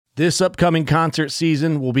This upcoming concert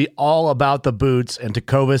season will be all about the boots, and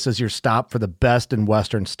Tecovas is your stop for the best in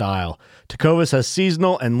Western style. Tecovas has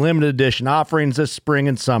seasonal and limited edition offerings this spring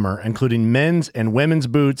and summer, including men's and women's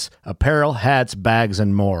boots, apparel, hats, bags,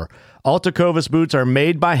 and more. All Tecovas boots are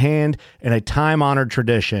made by hand in a time-honored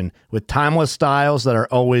tradition with timeless styles that are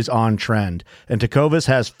always on trend. And Tecovas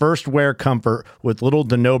has first wear comfort with little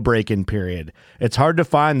to no break-in period. It's hard to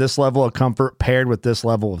find this level of comfort paired with this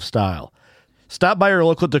level of style. Stop by your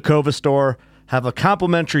local Tecovas store, have a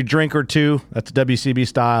complimentary drink or two, that's WCB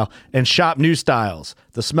style, and shop new styles.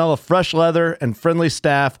 The smell of fresh leather and friendly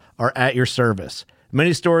staff are at your service.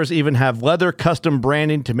 Many stores even have leather custom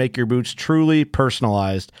branding to make your boots truly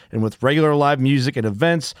personalized. And with regular live music and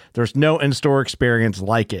events, there's no in-store experience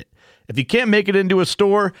like it. If you can't make it into a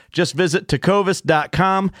store, just visit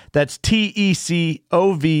tecovas.com. That's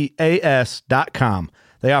TECOVAS.com.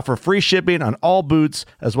 They offer free shipping on all boots,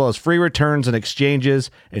 as well as free returns and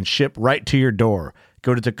exchanges, and ship right to your door.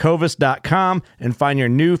 Go to tecovas.com and find your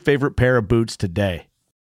new favorite pair of boots today.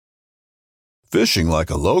 Fishing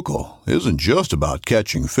like a local isn't just about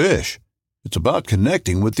catching fish. It's about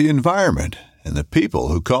connecting with the environment and the people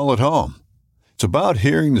who call it home. It's about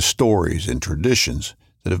hearing the stories and traditions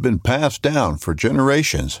that have been passed down for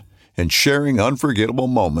generations and sharing unforgettable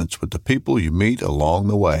moments with the people you meet along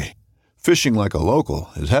the way. Fishing like a local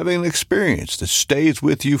is having an experience that stays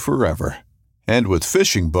with you forever. And with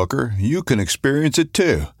Fishing Booker, you can experience it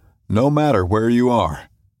too, no matter where you are.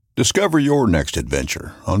 Discover your next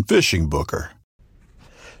adventure on Fishing Booker.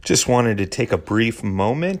 Just wanted to take a brief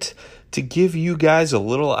moment to give you guys a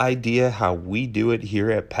little idea how we do it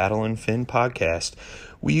here at Paddle and Fin Podcast.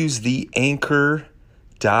 We use the Anchor.fm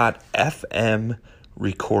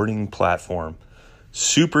recording platform.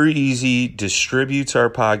 Super easy, distributes our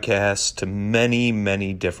podcast to many,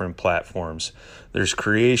 many different platforms. There's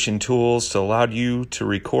creation tools to allow you to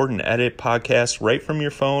record and edit podcasts right from your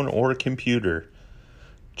phone or computer.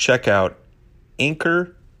 Check out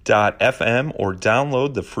Anchor.fm or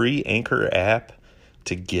download the free Anchor app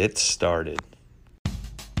to get started.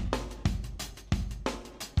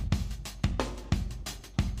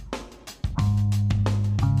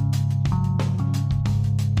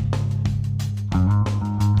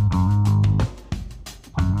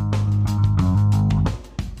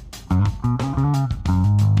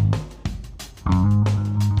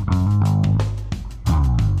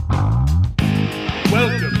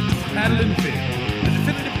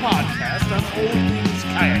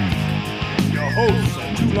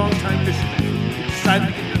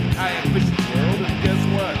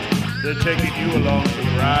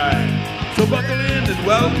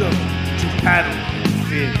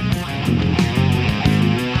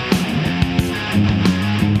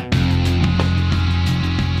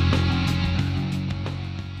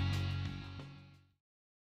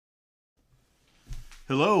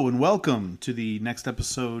 Hello and welcome to the next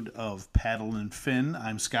episode of Paddle and Fin.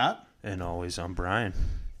 I'm Scott. And always I'm Brian.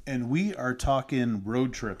 And we are talking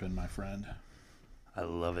road tripping, my friend. I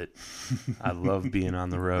love it. I love being on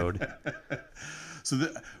the road.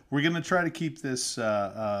 So we're going to try to keep this this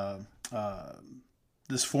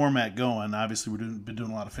format going. Obviously, we've been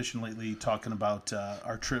doing a lot of fishing lately, talking about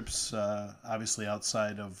our trips, obviously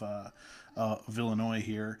outside of Illinois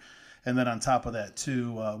here. And then on top of that,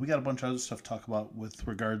 too, we got a bunch of other stuff to talk about with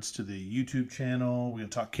regards to the YouTube channel. We're going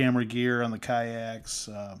to talk camera gear on the kayaks.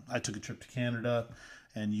 I took a trip to Canada,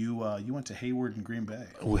 and you went to Hayward and Green Bay.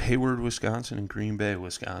 Hayward, Wisconsin, and Green Bay,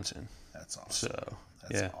 Wisconsin. That's awesome. So,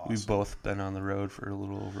 That's awesome. We've both been on the road for a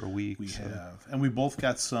little over a week. We have. And we both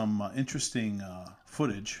got some interesting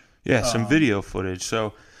footage. Yeah, some video footage.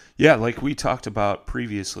 So, yeah, like we talked about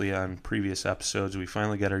previously on previous episodes, we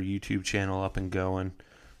finally got our YouTube channel up and going.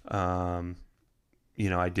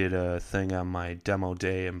 I did a thing on my demo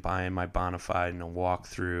day and buying my Bonafide and a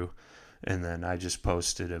walkthrough, and then I just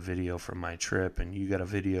posted a video from my trip, and you got a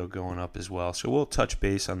video going up as well. So we'll touch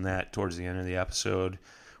base on that towards the end of the episode.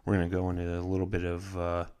 We're going to go into a little bit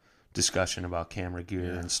of discussion about camera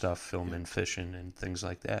gear and stuff, filming, fishing, and things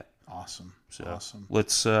like that. Awesome. So awesome.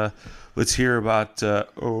 Let's hear about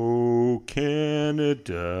Oh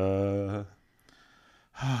Canada.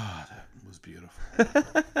 That was beautiful.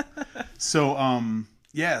 So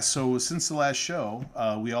since the last show,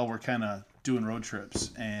 we all were kind of doing road trips,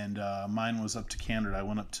 and mine was up to Canada. I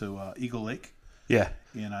went up to Eagle Lake. Yeah.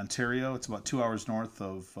 In Ontario. It's about 2 hours north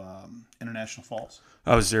of International Falls.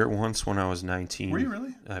 I was there once when I was 19. Were you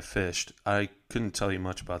really? I fished. I couldn't tell you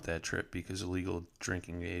much about that trip because the legal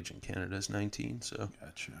drinking age in Canada is 19. So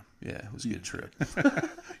gotcha. Yeah, it was a good trip.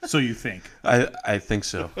 So you think? I think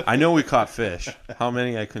so. I know we caught fish. How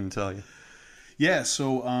many, I couldn't tell you. Yeah,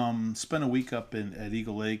 so spent a week up at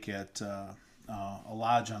Eagle Lake at a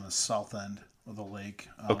lodge on the south end of the lake,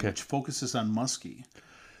 Okay. which focuses on muskie.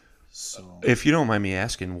 So If you don't mind me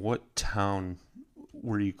asking, what town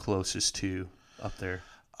were you closest to up there?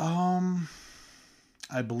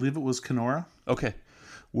 I believe it was Kenora. Okay.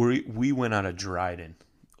 We went out of Dryden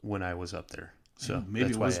when I was up there. So Maybe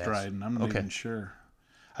that's it why was I asked. Dryden. I'm not Okay. even sure.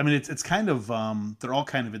 I mean, it's kind of they're all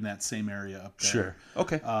kind of in that same area up there. Sure.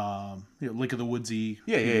 Okay. Lake of the Woodsy.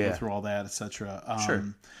 Yeah, you yeah, go yeah. through all that, etc. Sure.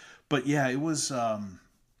 But yeah, it was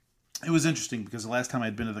interesting because the last time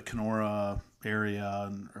I'd been to the Kenora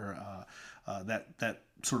area or that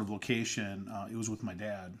sort of location, it was with my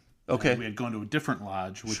dad. Okay. And we had gone to a different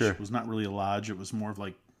lodge, which Sure. was not really a lodge. It was more of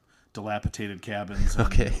like dilapidated cabins. And,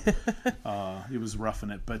 Okay. it was roughing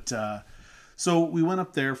it, but. So we went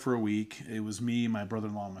up there for a week. It was me, my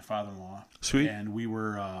brother-in-law, and my father-in-law. Sweet. And we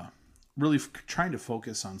were really trying to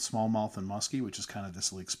focus on smallmouth and muskie, which is kind of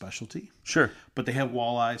this lake specialty. Sure. But they have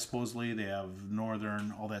walleye, supposedly. They have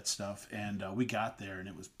northern, all that stuff. And we got there, and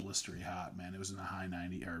it was blistery hot, man. It was in the high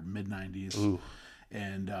 90s or mid-90s. Ooh.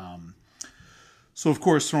 And so, of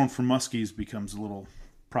course, throwing for muskies becomes a little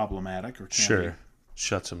problematic or challenging. Sure.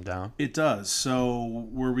 Shuts them down. It does. So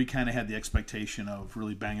where we kind of had the expectation of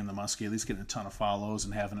really banging the muskie, at least getting a ton of follows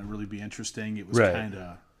and having it really be interesting, it was Right.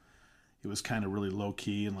 kind of really low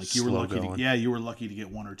key and like Slow you were lucky going. you were lucky to get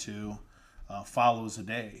one or two follows a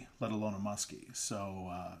day, let alone a muskie. So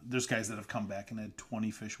there's guys that have come back and had 20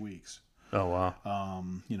 fish weeks. Oh, wow.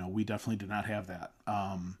 We definitely did not have that.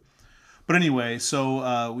 But anyway,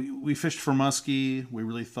 so we fished for muskie. We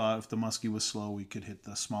really thought if the muskie was slow, we could hit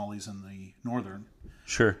the smallies and the northern.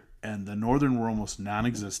 Sure. And the northern were almost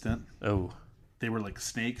non-existent. Oh. They were like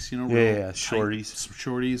snakes, real Yeah, tight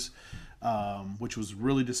shorties. which was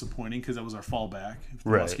really disappointing because that was our fallback if the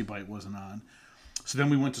Right. muskie bite wasn't on. So then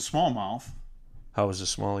we went to smallmouth. How was the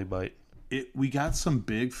smallie bite? We got some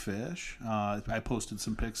big fish. I posted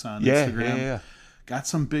some pics on Yeah, Instagram. yeah. Got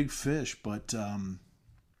some big fish, but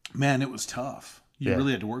man, it was tough. You Yeah.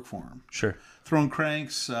 really had to work for them. Sure. Throwing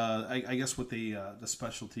cranks. I guess what the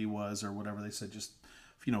specialty was or whatever they said. Just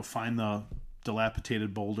find the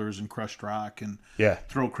dilapidated boulders and crushed rock and Yeah.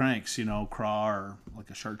 throw cranks. Craw or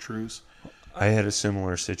like a chartreuse. I had a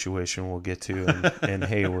similar situation we'll get to in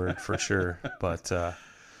Hayward for sure. But,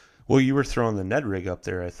 you were throwing the Ned rig up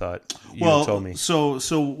there, I thought. You had told me. So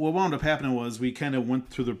what wound up happening was we kind of went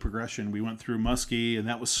through the progression. We went through muskie, and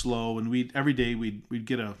that was slow. And every day we'd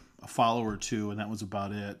get a follow or two, and that was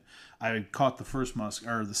about it. I caught the first muskie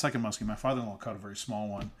or the second muskie. My father-in-law caught a very small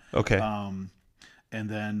one. Okay. And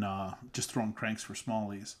then just throwing cranks for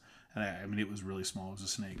smallies. And I mean, it was really small. It was a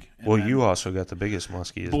snake. And well, then, you also got the biggest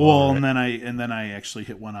muskie as well. well, Right? and then I actually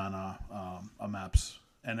hit one on a MEPS,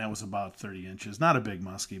 and that was about 30 inches. Not a big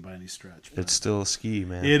muskie by any stretch. But It's still a ski,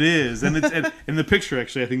 man. it is, and and the picture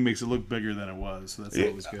actually I think makes it look bigger than it was. So that's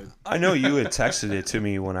always good. I know you had texted it to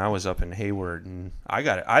me when I was up in Hayward, and I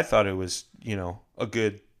got it. I thought it was, a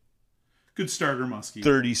good Good starter muskie.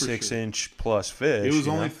 36-inch plus fish. It was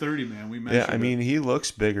you only know? 30, man. We measured. Yeah, I mean, he looks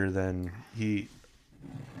bigger than he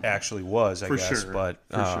actually was, I for guess. sure, But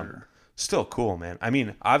for sure. still cool, man. I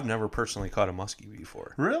mean, I've never personally caught a muskie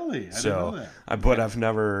before. Really, I didn't know that. But I've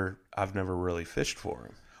never really fished for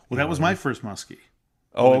him. Well, that was my first muskie.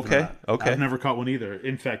 Oh, believe it or okay, not. okay. I've never caught one either.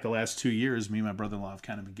 In fact, the last 2 years, me and my brother-in-law have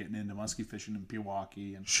kind of been getting into muskie fishing in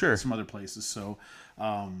Pewaukee and Sure. some other places. So,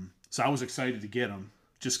 so I was excited to get them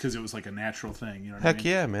just because it was like a natural thing. You know what I Heck mean?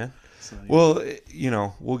 yeah, man. So, Well,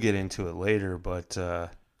 we'll get into it later, but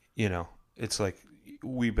it's like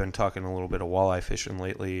we've been talking a little bit of walleye fishing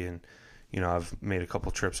lately, and I've made a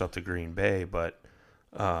couple trips up to Green Bay, but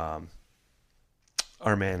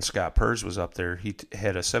our man Scott Purz was up there. He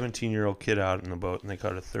had a 17-year-old kid out in the boat, and they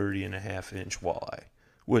caught a 30.5-inch walleye,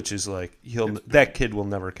 which is like that kid will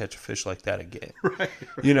never catch a fish like that again.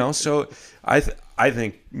 right. So I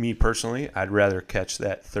think, me personally, I'd rather catch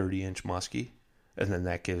that 30-inch muskie, and then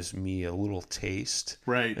that gives me a little taste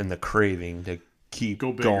Right. and the craving to keep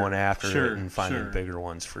Go bigger. going after Sure, it and finding sure. bigger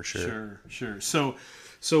ones for sure. Sure. So,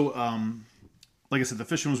 like I said, the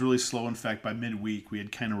fishing was really slow. In fact, by midweek, we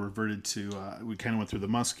had kind of reverted to, we kind of went through the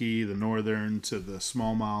muskie, the northern, to the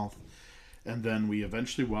smallmouth, and then we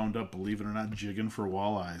eventually wound up, believe it or not, jigging for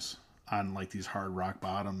walleyes on like these hard rock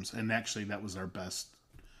bottoms. And actually, that was our best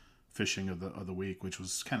fishing of the week, which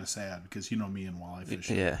was kind of sad because me and walleye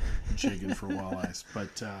fishing, Yeah. jigging for walleyes.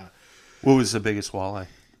 But What was the biggest walleye?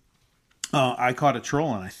 I caught a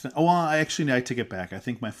trolling. I take it back. I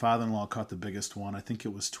think my father-in-law caught the biggest one. I think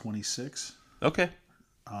it was 26. Okay,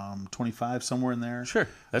 25, somewhere in there. sure.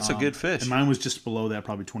 That's a good fish. And mine was just below that,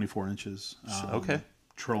 probably 24 inches. Okay.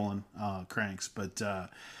 trolling cranks. But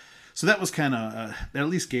so that was kind of that at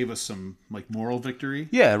least gave us some like moral victory.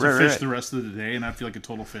 Yeah, to right, fish right. the rest of the day and not feel like a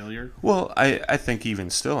total failure. Well, I think even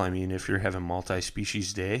still, I mean, if you're having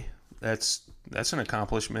multi-species day, that's an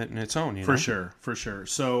accomplishment in its own. You know? For sure.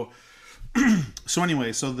 So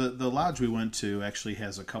anyway, so the lodge we went to actually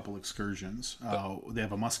has a couple excursions. They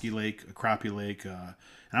have a musky lake, a crappie lake, and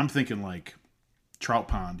I'm thinking like trout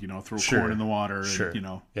pond, throw corn in the water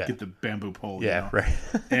and, get the bamboo pole. Yeah, right.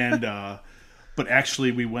 And, but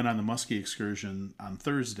actually we went on the musky excursion on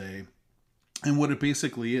Thursday. And what it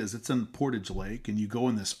basically is, it's in Portage Lake and you go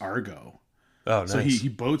in this Argo. Oh, nice. So he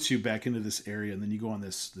boats you back into this area, and then you go on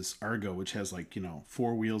this Argo, which has like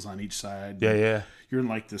 4 wheels on each side. Yeah. You're in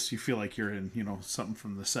like this. You feel like you're in something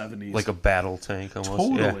from the 70s, Like a battle tank almost.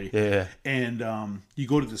 Totally. Yeah. And you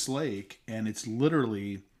go to this lake, and it's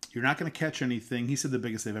literally you're not going to catch anything. He said the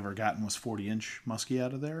biggest they've ever gotten was 40-inch muskie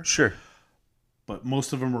out of there, Sure. but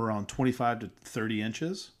most of them are around 25 to 30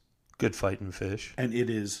 inches. Good fighting fish. And it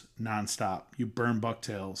is nonstop. You burn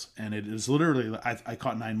bucktails, and it is literally. I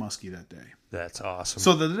caught 9 muskie that day. That's awesome.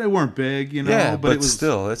 So they weren't big, yeah, but it was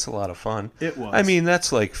still, it's a lot of fun. It was. I mean,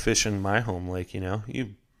 that's like fishing my home lake. You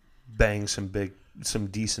bang some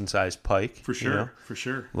decent sized pike for sure, for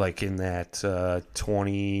sure. Like in that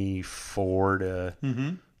 24 to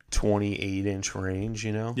 28 inch range.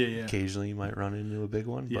 Yeah. Occasionally you might run into a big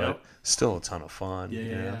one, Yep. but still a ton of fun.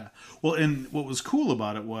 Yeah. Well, and what was cool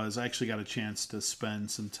about it was I actually got a chance to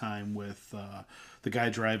spend some time with the guy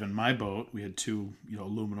driving my boat. We had 2,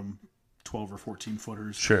 aluminum 12 or 14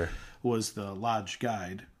 footers. Sure. Was the lodge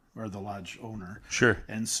guide or the lodge owner. Sure.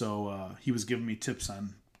 And so he was giving me tips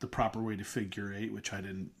on the proper way to figure 8, which I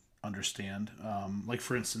didn't understand. Like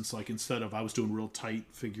for instance, like instead of I was doing real tight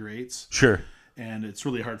figure 8s. Sure. And it's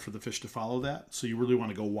really hard for the fish to follow that. So you really want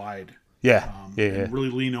to go wide. Yeah. And really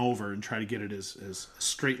lean over and try to get it as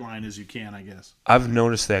straight line as you can, I guess. I've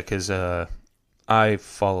noticed that because I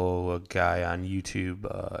follow a guy on YouTube,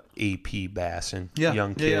 AP Bassin,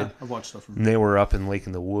 young kid. Yeah. I've watched stuff from him. And they were up in Lake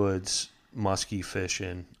in the Woods, muskie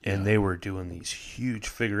fishing, and they were doing these huge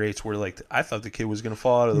figure 8s where, like, I thought the kid was going to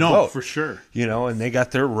fall out of the boat. No, for sure. And they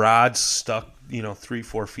got their rods stuck,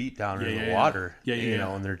 3-4 feet down in the water. Yeah.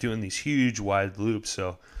 And they're doing these huge wide loops.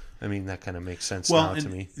 So, I mean, that kind of makes sense now to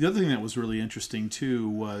me. The other thing that was really interesting too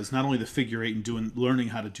was not only the figure 8 and learning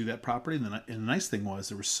how to do that properly, and the nice thing was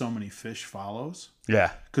there were so many fish follows.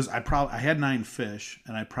 Yeah, because I had 9 fish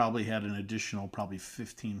and I probably had an additional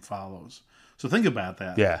 15 follows. So think about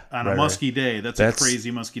that. Yeah, on a muskie day, that's a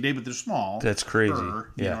crazy muskie day, but they're small. That's crazy. You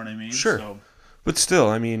know what I mean? Sure. So, but still,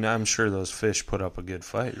 I mean, I'm sure those fish put up a good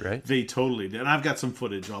fight, right? They totally did. And I've got some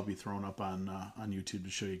footage I'll be throwing up on YouTube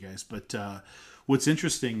to show you guys. But what's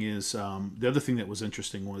interesting is the other thing that was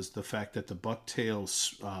interesting was the fact that the bucktail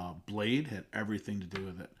blade had everything to do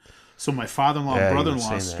with it. So my father-in-law and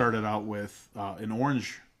brother-in-law started out with an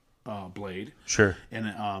orange blade. Sure.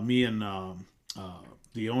 And me and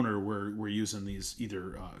the owner were using these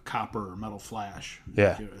either copper or metal flash.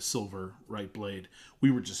 Yeah. Like a silver right blade. We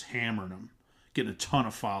were just hammering them, getting a ton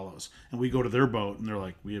of follows. And we go to their boat and they're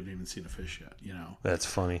like, we haven't even seen a fish yet, That's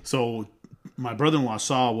funny. So my brother-in-law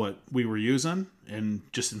saw what we were using and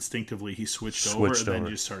just instinctively he switched over and then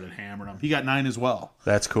just started hammering them. He got 9 as well.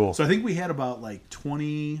 That's cool. So I think we had about like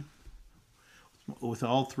 20, with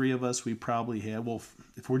all 3 of us, we probably had,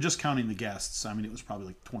 if we're just counting the guests, I mean, it was probably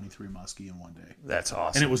like 23 muskie in one day. That's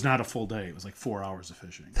awesome. And it was not a full day. It was like 4 hours of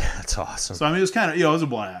fishing. That's awesome. So, I mean, it was kind of, it was a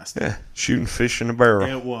blast. Yeah, shooting fish in a barrel.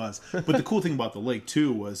 It was. But the cool thing about the lake,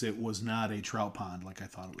 too, was it was not a trout pond like I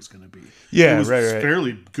thought it was going to be. Yeah, it was right.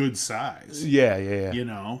 fairly good size. Yeah.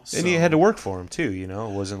 So. And you had to work for them, too, It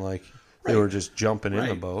wasn't like they were just jumping in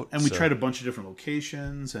the boat. And we tried a bunch of different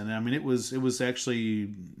locations. And, I mean, it was actually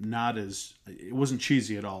not as, it wasn't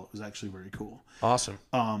cheesy at all. It was actually very cool. Awesome.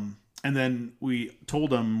 And then we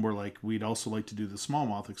told him we'd also like to do the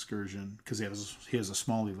smallmouth excursion because he has a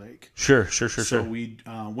smallie lake. Sure. So we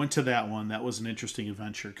went to that one. That was an interesting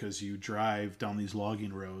adventure because you drive down these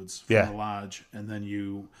logging roads from the lodge, and then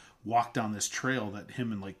you walk down this trail that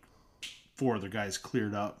him and like 4 other guys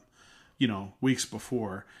cleared up, weeks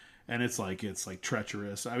before. And it's like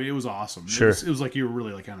treacherous. I mean, it was awesome. Sure. It was like you were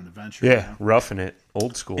really like on an adventure. Yeah, roughing it,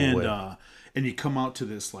 old school way. And you come out to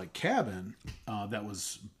this like cabin that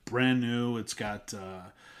was brand new. It's got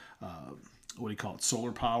what do you call it?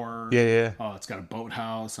 Solar power. Yeah. It's got a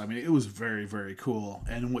boathouse. I mean, it was very, very cool.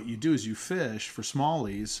 And what you do is you fish for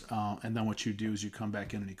smallies, and then what you do is you come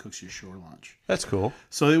back in and he cooks you shore lunch. That's cool.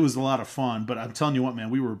 So it was a lot of fun. But I'm telling you what, man,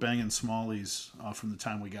 we were banging smallies from the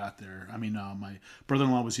time we got there. I mean, my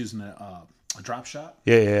brother-in-law was using a drop shot.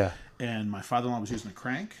 Yeah. And my father-in-law was using a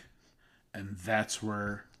crank. and that's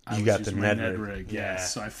where I You was got using the my Ned Ned rig. rig. Yeah.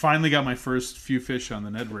 Yes. So I finally got my first few fish on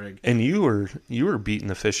the Ned rig. And you were beating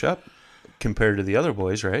the fish up compared to the other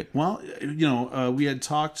boys, right? Well, we had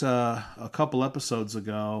talked a couple episodes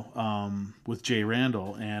ago with Jay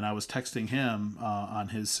Randall, and I was texting him on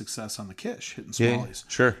his success on the Kish, hitting smallies.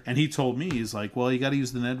 Sure. And he told me, he's like, well, you got to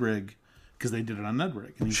use the Ned rig because they did it on Ned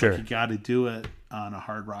rig. And he's Sure. like, you got to do it on a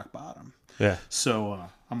hard rock bottom. Yeah. So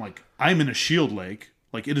I'm like, I'm in a shield lake.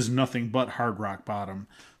 Like, it is nothing but hard rock bottom.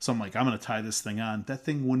 So I'm like, I'm going to tie this thing on. That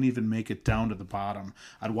thing wouldn't even make it down to the bottom.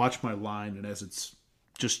 I'd watch my line, and as it's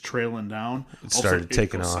just trailing down, It started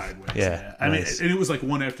taking goes off. sideways. Yeah, I mean, nice. and it was like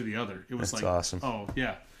one after the other. It was That's like awesome. Oh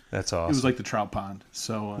yeah, That's it awesome. was like the trout pond.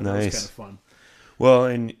 So that Nice. was kind of fun. Well,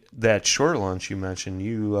 and that short lunch you mentioned,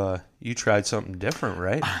 you tried something different,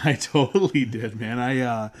 right? I totally did, man.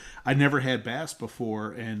 I never had bass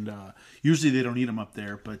before, and usually they don't eat them up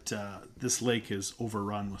there, but this lake is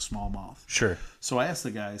overrun with smallmouth. Sure. So I asked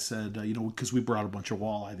the guy. I said, because we brought a bunch of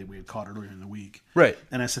walleye that we had caught earlier in the week, Right.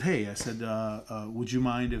 and I said, hey, would you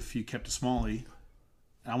mind if you kept a smallie?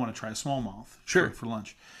 I want to try a smallmouth Sure. for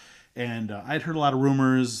lunch. And I'd heard a lot of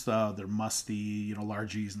rumors. They're musty.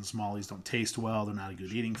 Largies and smallies don't taste well. They're not a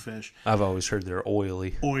good eating fish. I've always heard they're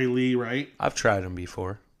oily. Oily, right? I've tried them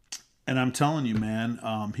before. And I'm telling you, man,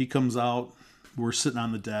 he comes out. We're sitting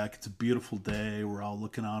on the deck. It's a beautiful day. We're all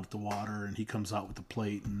looking out at the water, and he comes out with the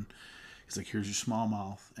plate, and he's like, here's your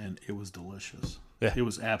smallmouth. And it was delicious. Yeah. It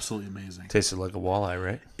was absolutely amazing. Tasted like a walleye,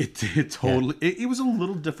 right? It did totally. It was a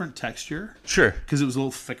little different texture Sure. because it was a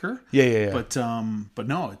little thicker. Yeah. But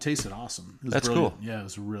no, it tasted awesome. It was That's brilliant. cool. Yeah, it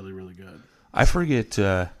was really, really good. I forget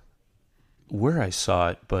where I saw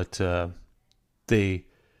it, but they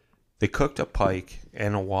cooked a pike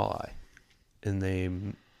and a walleye, and they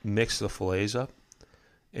mixed the fillets up,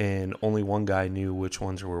 and only one guy knew which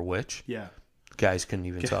ones were which. Yeah. Guys couldn't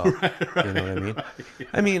even tell. You know what I mean?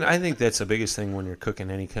 I mean, I think that's the biggest thing when you're cooking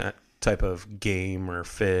any type of game or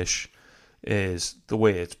fish is the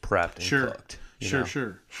way it's prepped and cooked. Sure.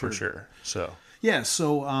 For sure. So Yeah,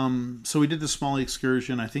 so we did the Smalley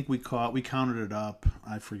excursion. I think we counted it up.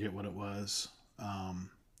 I forget what it was.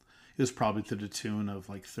 It was probably to the tune of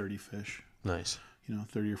like 30 fish. nice.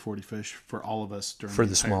 30 or 40 fish for all of us during For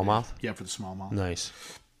the entire day. smallmouth? Yeah, for the smallmouth. Nice.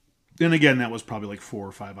 And again, that was probably like 4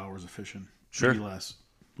 or 5 hours of fishing. Sure. Maybe less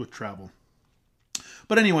with travel.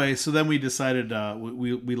 But anyway, so then we decided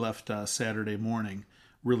we left Saturday morning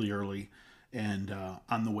really early. And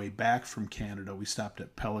on the way back from Canada, we stopped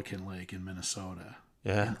at Pelican Lake in Minnesota.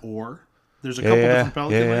 Yeah. In Orr. There's a couple different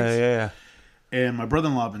Pelican Lakes. Yeah. And my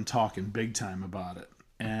brother-in-law had been talking big time about it.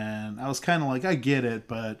 And I was kind of like, I get it,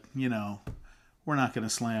 but, we're not going to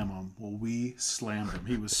slam him. Well, we slammed him.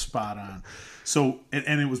 He was spot on. So,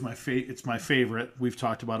 and it was it's my favorite. We've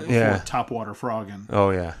talked about it before, Yeah. topwater frogging. Oh,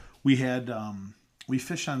 yeah. We had, we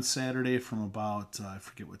fished on Saturday from about, I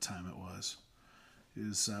forget what time it was.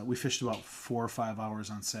 We fished about 4 or 5 hours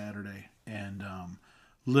on Saturday. And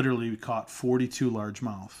literally we caught 42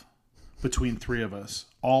 largemouth between 3 of us,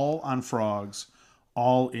 all on frogs,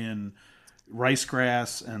 all in rice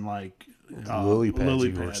grass and like Lily pads,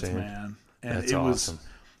 you were pads, saying. man. And That's awesome.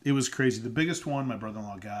 It was crazy. The biggest one my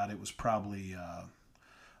brother-in-law got, it was probably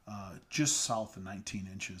just south of 19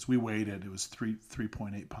 inches. We weighed it. It was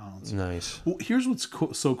 3.8 pounds. Nice. Well, here's what's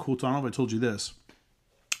so cool. I don't know if I told you this.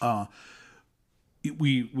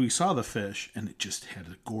 We saw the fish, and it just had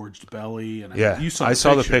a gorged belly. And Yeah. you saw I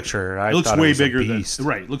saw the picture. I It looks thought way it was bigger a than beast.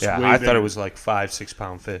 right. It looks yeah, way I bigger. thought it was like 5-6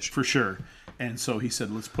 pound fish. For sure. And so he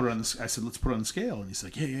said, let's put it on the. I said, let's put it on the scale. And he's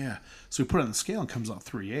like, yeah. So we put it on the scale and it comes out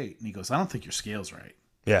 3.8. And he goes, I don't think your scale's right.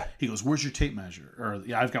 Yeah. He goes, where's your tape measure? Or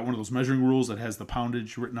yeah, I've got one of those measuring rules that has the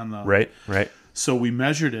poundage written on the. Right. So we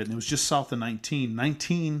measured it, and it was just south of 19.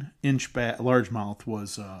 19-inch largemouth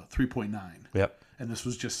was 3.9. Yep. And this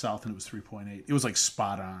was just south, and it was 3.8. It was like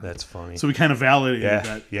spot on. That's funny. So we kind of validated Yeah.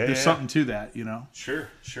 that Yeah, there's yeah. something to that, Sure.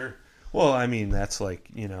 Well, I mean, that's like,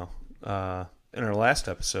 in our last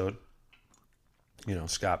episode,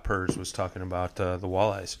 Scott Purz was talking about the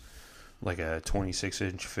walleyes. Like a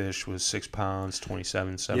 26-inch fish was 6 pounds,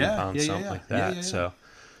 27, 7 pounds, something like that. Yeah. So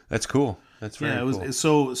that's cool. That's very cool.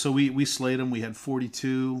 So we slayed them. We had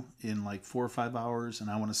 42 in like 4 or 5 hours,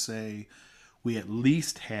 and I want to say we at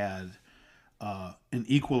least had an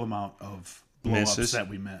equal amount of blow-ups Misses? that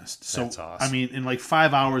we missed. So That's awesome. I mean, in like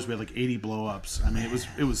 5 hours, we had like 80 blow-ups. I mean,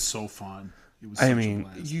 it was so fun. It was such a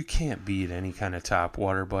blast. You can't beat any kind of top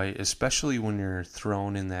water bite, especially when you're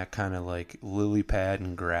thrown in that kind of like lily pad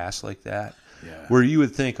and grass like that. Yeah. Where you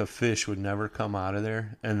would think a fish would never come out of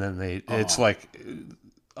there, and then it's like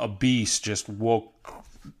a beast just woke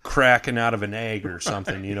cracking out of an egg or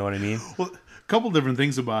something. You know what I mean? Well, couple different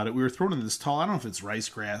things about it. We were thrown in this tall, I don't know if it's rice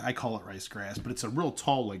grass. I call it rice grass, but it's a real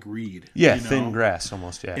tall, like reed. Yeah, thin grass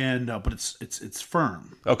almost, yeah. And, but it's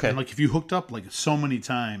firm. Okay. And like if you hooked up like so many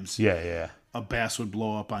times, Yeah. a bass would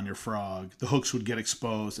blow up on your frog. The hooks would get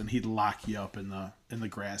exposed, and he'd lock you up in the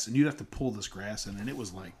grass, and you'd have to pull this grass in, and it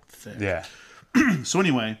was like thick. Yeah. So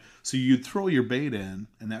anyway, so you'd throw your bait in,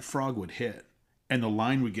 and that frog would hit, and the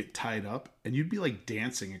line would get tied up, and you'd be like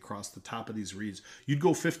dancing across the top of these reeds. You'd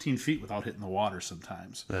go 15 feet without hitting the water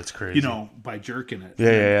sometimes. That's crazy. You know, by jerking it.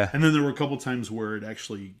 Yeah. And then there were a couple times where it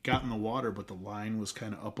actually got in the water, but the line was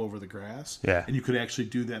kind of up over the grass. Yeah. And you could actually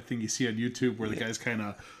do that thing you see on YouTube where the guy's kind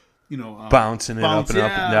of, bouncing it up and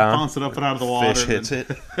up and down. Bounce it up and out of the water. Fish hits it.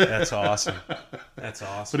 That's awesome. That's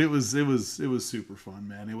awesome. But it was super fun,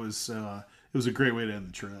 man. It was a great way to end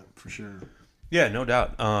the trip for sure. Yeah, no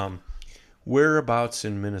doubt. Whereabouts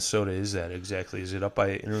in Minnesota is that exactly? Is it up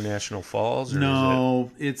by International Falls? Or No,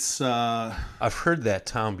 it's. I've heard that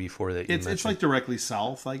town before that you mentioned. It's like directly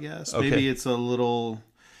south, I guess. Okay. Maybe it's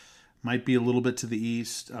might be a little bit to the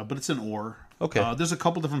east, but it's in Orr. Okay. There's a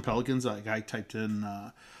couple different Pelicans. Like I typed in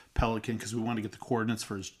Pelican because we wanted to get the coordinates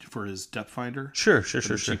for his depth finder. Sure.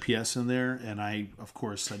 GPS in there, and I of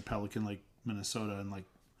course said Pelican, like Minnesota, and like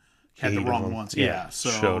had the 8 of wrong them. ones. Yeah, So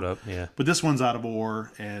showed up. Yeah. But this one's out of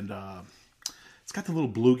Orr, and it's got the little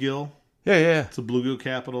bluegill. Yeah. It's a bluegill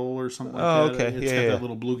capital or something like Oh, that. okay. It's Yeah, got that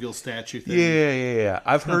little bluegill statue thing. Yeah.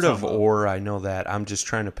 I've heard That's of about- Orr. I know that. I'm just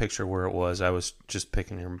trying to picture where it was. I was just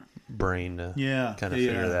picking your brain to kind of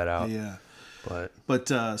figure that out. Yeah. But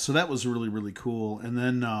So that was really, really cool. And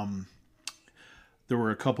then there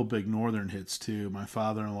were a couple big northern hits too. My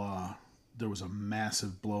father-in-law, there was a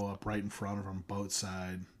massive blow up right in front of him, boat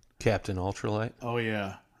side. Captain Ultralight. Oh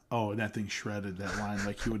yeah. Oh, and that thing shredded that line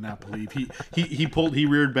like you would not believe. He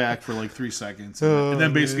reared back for like 3 seconds, and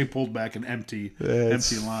then basically pulled back an empty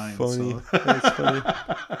line. Funny. So. That's funny.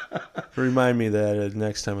 Remind me of that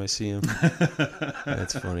next time I see him.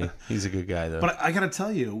 That's funny. He's a good guy though. But I got to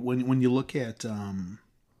tell you, when you look at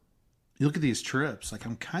these trips, like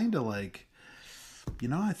I'm kind of like,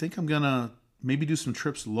 I think I'm gonna maybe do some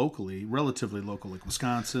trips locally, relatively local, like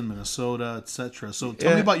Wisconsin, Minnesota, etc. So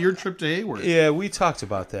tell me about your trip to Hayward. Yeah, we talked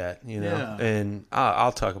about that, Yeah. and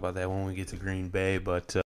I'll talk about that when we get to Green Bay.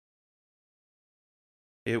 But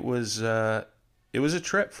it was a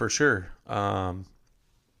trip for sure. My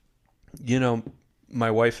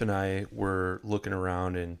wife and I were looking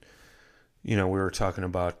around, and we were talking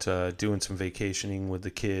about doing some vacationing with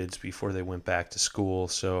the kids before they went back to school.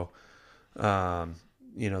 So,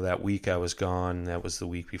 that week I was gone, that was the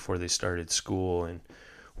week before they started school, and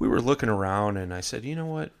we were looking around, and I said, you know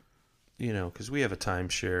what? Because we have a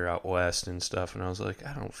timeshare out west and stuff, and I was like,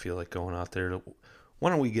 I don't feel like going out there. Why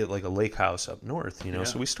don't we get like a lake house up north, Yeah.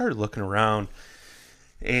 So we started looking around,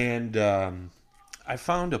 and I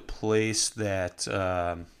found a place that,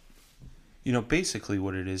 basically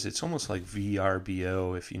what it is, it's almost like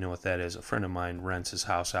VRBO, if you know what that is. A friend of mine rents his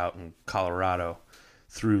house out in Colorado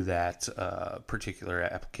through that particular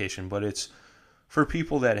application, but it's for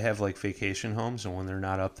people that have like vacation homes, and when they're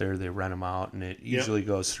not up there, they rent them out, and it usually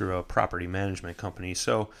goes through a property management company.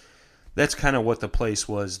 So that's kind of what the place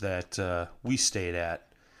was that we stayed at.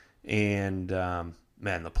 And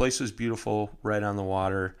man, the place was beautiful, right on the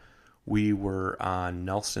water. We were on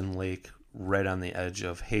Nelson Lake, right on the edge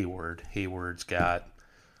of Hayward. Hayward's got,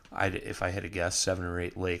 if I had to guess, 7 or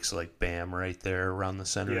 8 lakes, like bam, right there around the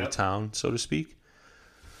center of town, so to speak.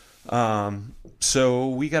 So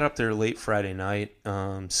we got up there late Friday night.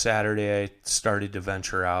 Saturday I started to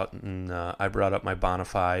venture out, and I brought up my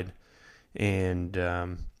Bonafide and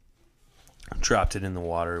dropped it in the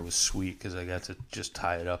water. It was sweet because I got to just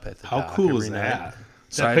tie it up at the dock. How cool every is night. that?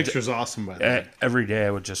 So That picture's awesome, by the way. Every day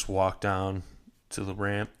I would just walk down to the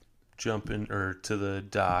ramp, or to the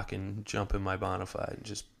dock, and jump in my Bonafide and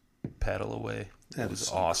just paddle away. That It was is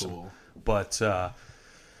so awesome. cool. But I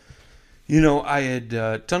had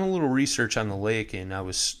done a little research on the lake, and I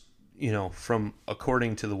was,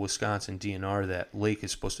 according to the Wisconsin DNR, that lake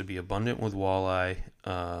is supposed to be abundant with walleye,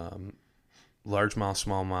 largemouth,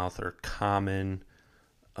 smallmouth, or common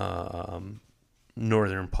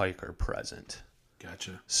northern pike are present.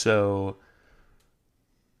 Gotcha. So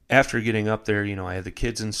after getting up there, I had the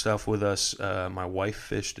kids and stuff with us. My wife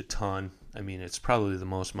fished a ton. I mean, it's probably the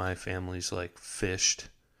most my family's like fished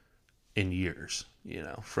in years,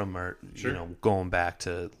 from our, going back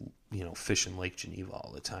to, fishing Lake Geneva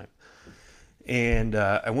all the time. And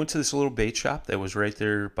I went to this little bait shop that was right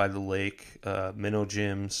there by the lake, Minnow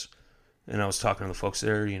Gyms. And I was talking to the folks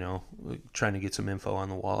there, trying to get some info on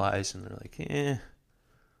the walleyes. And they're like,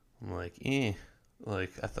 I'm like,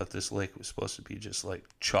 Like, I thought this lake was supposed to be just like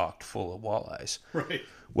chocked full of walleyes. Right.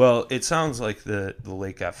 Well, it sounds like the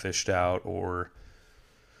lake got fished out, or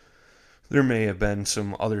there may have been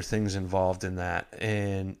some other things involved in that.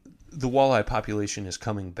 And the walleye population is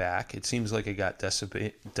coming back. It seems like it got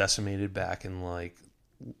decimated back in like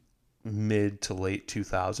mid to late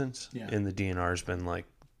 2000s. Yeah. And the DNR has been like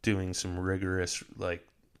doing some rigorous like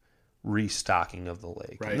restocking of the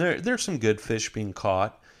lake. Right. And there's some good fish being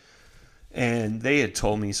caught. And they had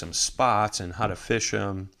told me some spots and how to fish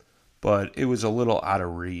them, but it was a little out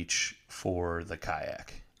of reach for the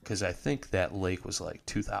kayak, because I think that lake was like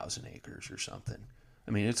 2,000 acres or something.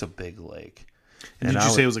 I mean, it's a big lake. And did you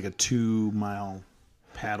say it was like a 2-mile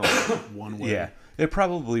paddle one way? Yeah, it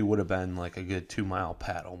probably would have been like a good 2-mile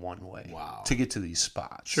paddle one way. Wow. To get to these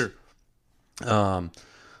spots. Sure.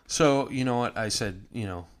 So you know what I said? You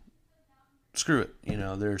know, screw it. You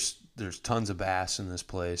know, there's tons of bass in this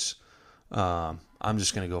place. I'm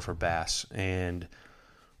just going to go for bass. And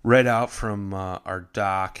right out from our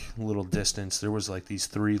dock, a little distance, there was like these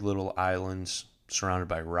 3 little islands surrounded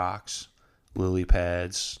by rocks, lily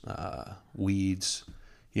pads, weeds,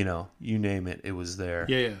 you know, you name it, it was there.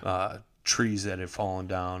 Yeah. Trees that had fallen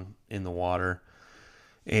down in the water.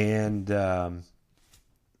 And,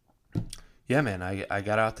 yeah, man, I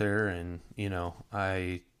got out there and, you know,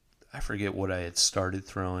 I forget what I had started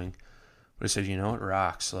throwing. But I said, you know, it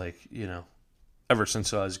rocks. Like, you know, ever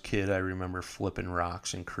since I was a kid, I remember flipping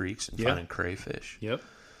rocks in creeks and finding crayfish. Yep.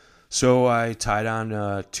 So I tied on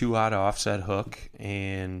a 2-aught offset hook,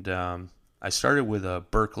 and I started with a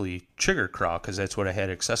Berkeley chigger craw, because that's what I had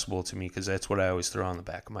accessible to me, because that's what I always throw on the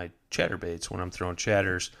back of my chatterbaits when I'm throwing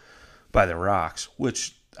chatters by the rocks,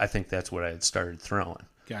 which I think that's what I had started throwing.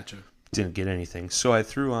 Gotcha. Didn't get anything. So I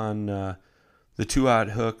threw on the 2-aught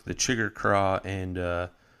hook, the chigger craw, and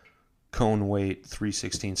cone weight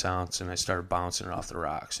 3/16 ounce, and I started bouncing it off the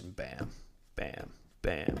rocks, and bam, bam,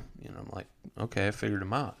 bam. You know, I'm like, okay, I figured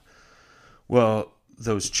them out. Well,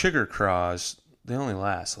 those chigger craws, they only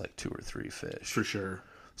last like 2 or 3 fish. For sure.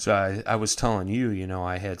 So I was telling you, you know,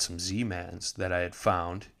 I had some Z-Mans that I had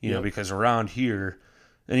found, you know, because around here,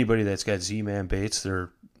 anybody that's got Z-Man baits, they're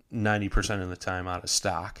 90% of the time out of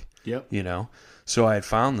stock. Yep. You know, so I had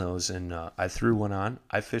found those, and I threw one on.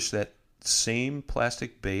 I fished that same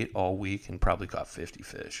plastic bait all week and probably caught 50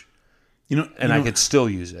 fish. You know, and I could still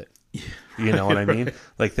use it. You know what I mean?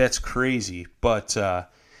 Like, that's crazy. But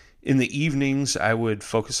in the evenings, I would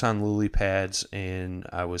focus on lily pads, and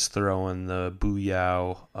I was throwing the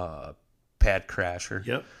Booyah pad crasher.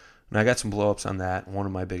 Yep. And I got some blow-ups on that. One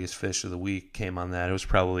of my biggest fish of the week came on that. It was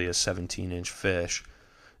probably a 17-inch fish.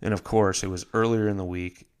 And, of course, it was earlier in the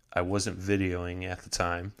week. I wasn't videoing at the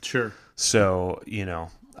time. Sure. So, you know,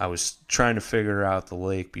 I was trying to figure out the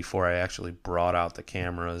lake before I actually brought out the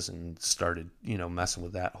cameras and started, you know, messing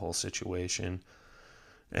with that whole situation.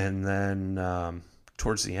 And then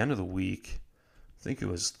towards the end of the week, I think it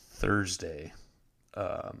was Thursday,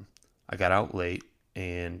 I got out late,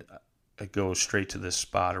 and I go straight to this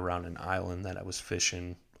spot around an island that I was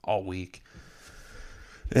fishing all week.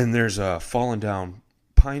 And there's a fallen down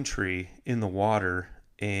pine tree in the water,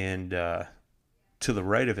 and to the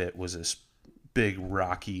right of it was this big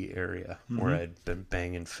rocky area where I'd been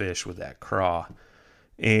banging fish with that craw.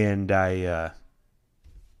 And I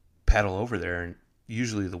paddle over there, and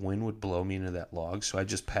usually the wind would blow me into that log, so I'd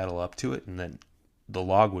just paddle up to it, and then the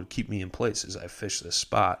log would keep me in place as I fish this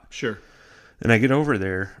spot. Sure. And I get over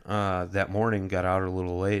there that morning, got out a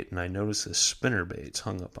little late, and I noticed this spinnerbait's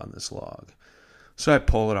hung up on this log. So I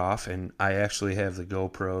pull it off, and I actually have the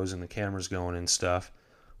GoPros and the cameras going and stuff.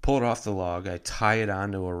 Pull it off the log, I tie it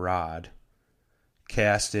onto a rod,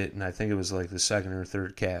 cast it, and I think it was like the second or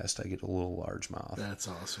third cast, I get a little largemouth. That's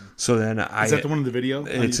awesome. So then Is that the one in the video on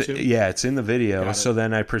YouTube? Yeah, it's in the video. Got it. So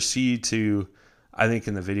then I proceed to, I think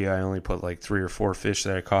in the video I only put like 3 or 4 fish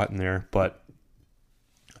that I caught in there, but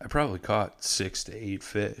I probably caught 6 to 8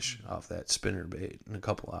 fish off that spinnerbait in a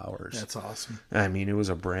couple hours. That's awesome. I mean, it was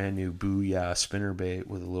a brand new Booyah spinnerbait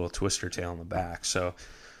with a little twister tail in the back. So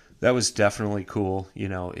that was definitely cool. You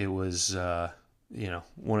know, it was, you know,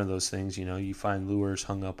 one of those things, you know, you find lures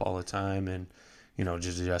hung up all the time, and, you know,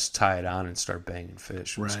 just tie it on and start banging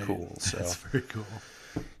fish. It was cool. So That's very cool.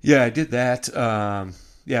 yeah, I did that.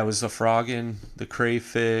 Yeah, it was the frogging, the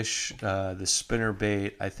crayfish, the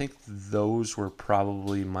spinnerbait. I think those were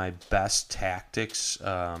probably my best tactics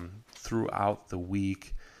throughout the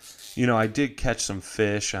week. You know, I did catch some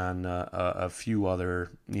fish on a few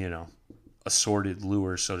other, you know, assorted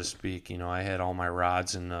lures, so to speak. You know, I had all my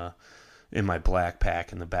rods in my black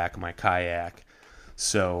pack in the back of my kayak.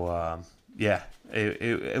 So, yeah,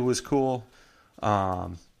 it was cool.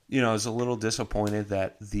 I was a little disappointed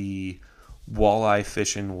that the walleye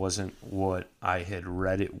fishing wasn't what I had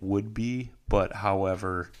read it would be, but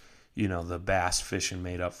however, the bass fishing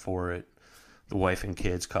made up for it. The wife and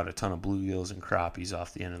kids caught a ton of bluegills and crappies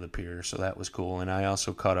off the end of the pier, so that was cool. And I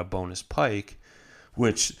also caught a bonus pike,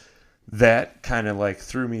 which that kind of like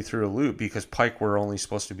threw me through a loop because pike were only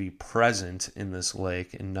supposed to be present in this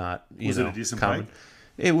lake and not, Was it a decent common. pike?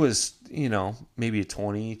 It was, maybe a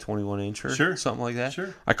 20, 21 incher, Sure. something like that.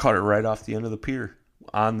 Sure. I caught it right off the end of the pier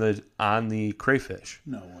on the crayfish.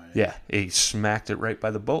 No way. Yeah, he smacked it right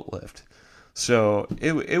by the boat lift. So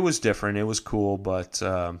it was different. It was cool, but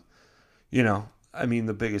the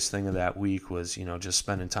biggest thing of that week was just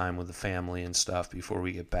spending time with the family and stuff before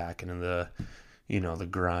we get back into the the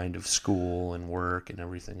grind of school and work and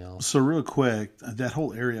everything else. So real quick, that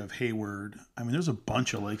whole area of Hayward, there's a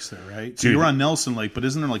bunch of lakes there, right? So Dude. you were on Nelson Lake, but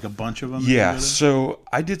isn't there like a bunch of them? Yeah, so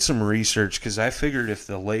I did some research because I figured if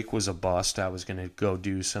the lake was a bust, I was going to go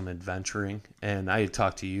do some adventuring. And I had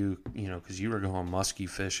talked to you, because you were going muskie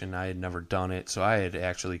fishing. I had never done it, so I had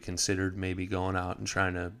actually considered maybe going out and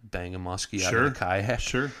trying to bang a muskie out of a kayak.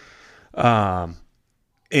 Sure.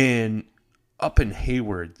 And up in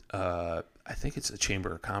Hayward, I think it's the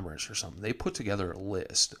Chamber of Commerce or something. They put together a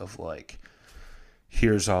list of like,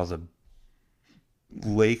 here's all the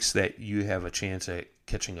lakes that you have a chance at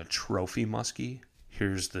catching a trophy muskie.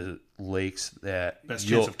 Here's the lakes that Best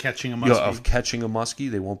chance of catching a muskie.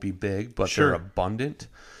 They won't be big, but Sure. they're abundant.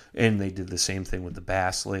 And they did the same thing with the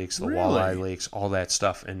bass lakes, the Really? walleye lakes, all that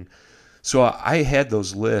stuff. And so I had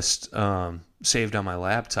those lists saved on my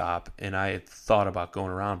laptop, and I had thought about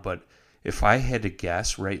going around, but if I had to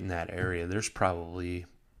guess, right in that area, there's probably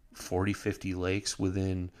 40, 50 lakes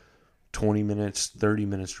within 20 minutes, 30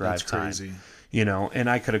 minutes drive That's crazy. time. And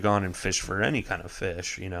I could have gone and fished for any kind of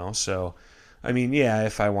fish, So,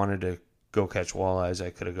 if I wanted to go catch walleyes,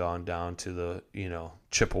 I could have gone down to the,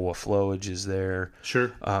 Chippewa flowage is there.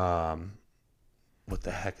 Sure. What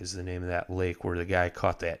the heck is the name of that lake where the guy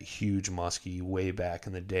caught that huge muskie way back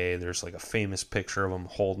in the day? There's like a famous picture of him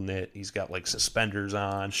holding it. He's got like suspenders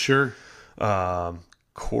on. Sure.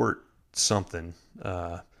 Court something.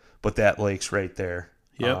 But that lake's right there.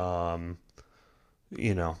 Yep.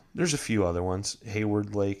 There's a few other ones.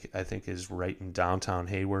 Hayward Lake, I think, is right in downtown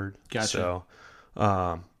Hayward. Gotcha.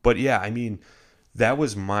 So, but yeah, that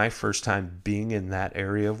was my first time being in that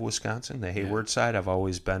area of Wisconsin, the Hayward side. I've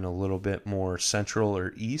always been a little bit more central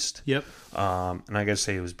or east. Yep. And I gotta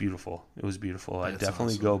say, it was beautiful. I'd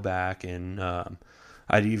definitely awesome. go back, and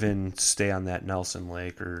I'd even stay on that Nelson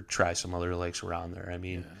Lake or try some other lakes around there.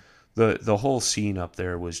 The whole scene up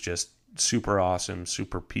there was just super awesome,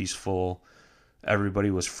 super peaceful.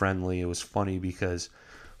 Everybody was friendly. It was funny because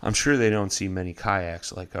I'm sure they don't see many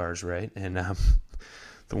kayaks like ours, right? And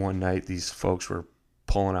the one night these folks were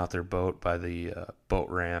pulling out their boat by the boat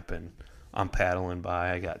ramp, and I'm paddling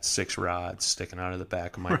by. I got 6 rods sticking out of the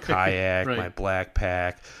back of my kayak, my black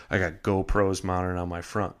pack. I got GoPros mounted on my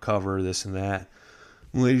front cover, this and that.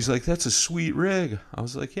 The lady's like, "That's a sweet rig." I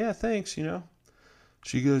was like, "Yeah, thanks,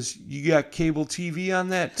 She goes, "You got cable TV on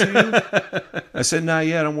that too?" I said, "Not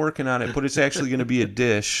yet. I'm working on it, but it's actually going to be a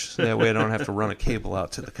dish. So that way I don't have to run a cable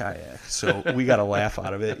out to the kayak." So we got a laugh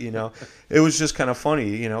out of it, It was just kind of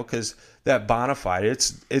funny, because that Bonafide,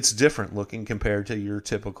 it's different looking compared to your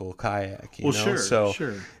typical kayak, Well, know.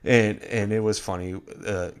 Sure. And it was funny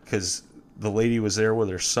because the lady was there with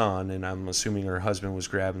her son, and I'm assuming her husband was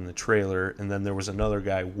grabbing the trailer, and then there was another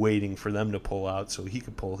guy waiting for them to pull out so he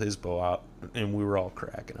could pull his bow out, and we were all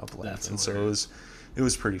cracking up laughing. So it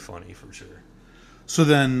was pretty funny for sure. So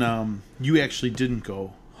then you actually didn't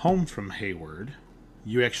go home from Hayward.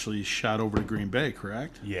 You actually shot over to Green Bay,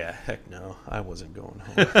 correct? Yeah, heck no. I wasn't going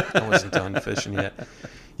home. I wasn't done fishing yet.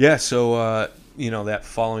 Yeah, so, that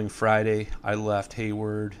following Friday, I left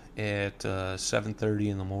Hayward at 7:30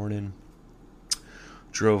 in the morning.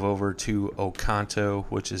 Drove over to Oconto,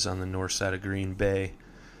 which is on the north side of Green Bay.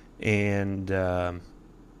 And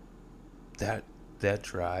that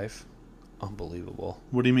drive, unbelievable.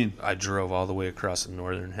 What do you mean? I drove all the way across the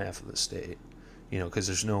northern half of the state, because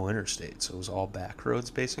there's no interstate. So it was all back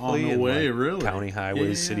roads, basically. Oh, no and way, like really? County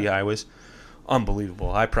highways, Yeah. city highways.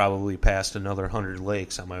 Unbelievable. I probably passed another 100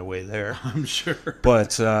 lakes on my way there. I'm sure.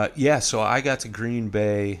 But, so I got to Green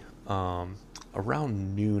Bay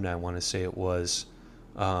around noon, I want to say it was.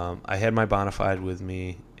 I had my Bonafide with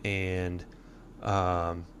me, and,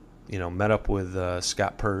 met up with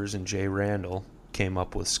Scott Purrs and Jay Randall, came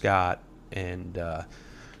up with Scott, and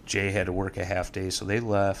Jay had to work a half day, so they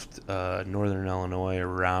left northern Illinois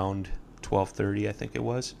around 12:30, I think it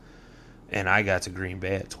was. And I got to Green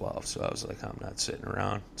Bay at 12, so I was like, I'm not sitting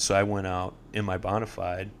around. So I went out in my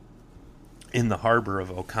Bonafide in the harbor of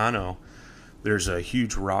Ocano, there's a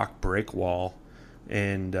huge rock break wall,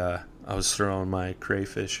 and I was throwing my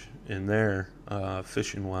crayfish in there,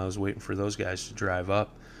 fishing while I was waiting for those guys to drive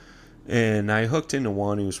up. And I hooked into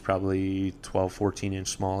one who was probably 12,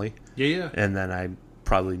 14-inch smallie. Yeah. And then I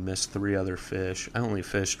probably missed 3 other fish. I only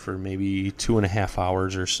fished for maybe 2.5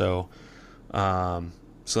 hours or so.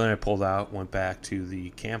 So then I pulled out, went back to the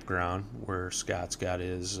campground where Scott's got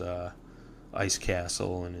his ice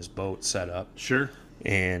castle and his boat set up. Sure.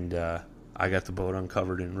 And I got the boat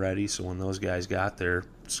uncovered and ready. So when those guys got there,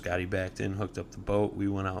 Scotty backed in, hooked up the boat. We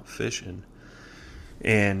went out fishing.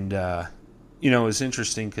 And, it was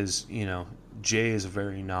interesting because, Jay is a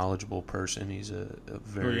very knowledgeable person. He's a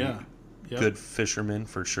very good fisherman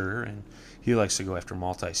for sure. And he likes to go after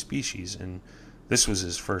multi-species. And this was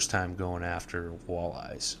his first time going after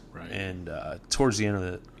walleyes. Right. And towards the end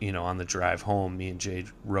of the, on the drive home, me and Jay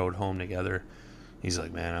rode home together. He's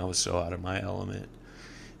like, man, I was so out of my element.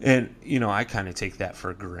 And, I kind of take that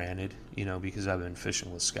for granted, because I've been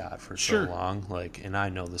fishing with Scott for so long. And I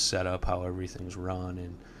know the setup, how everything's run.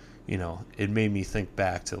 And, it made me think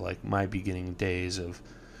back to, my beginning days of,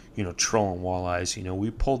 trolling walleyes.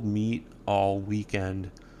 We pulled meat all weekend.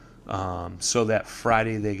 So that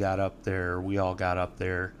Friday they got up there, we all got up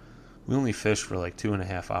there. We only fished for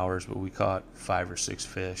 2.5 hours, but we caught 5 or 6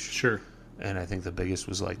 fish. Sure. And I think the biggest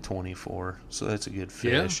was 24. So that's a good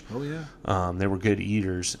fish. Yeah. Oh yeah. They were good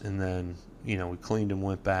eaters. And then, we cleaned and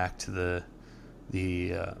went back to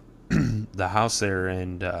the house there,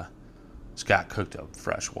 and Scott cooked up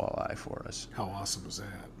fresh walleye for us. How awesome was that?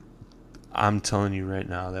 I'm telling you right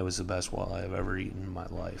now, that was the best walleye I've ever eaten in my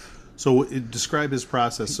life. So describe his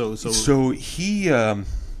process. So he,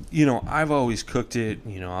 I've always cooked it.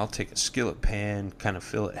 I'll take a skillet pan, kind of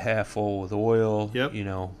fill it half full with oil. Yep.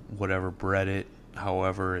 Whatever, bread it,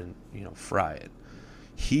 however, and fry it.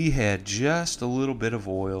 He had just a little bit of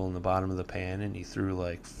oil in the bottom of the pan, and he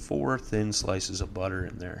threw 4 thin slices of butter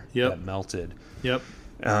in there that melted. Yep.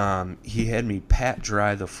 He had me pat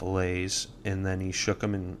dry the fillets, and then he shook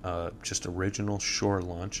them in just original shore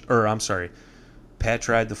lunch. Pat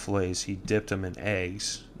dried the fillets. He dipped them in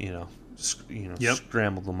eggs,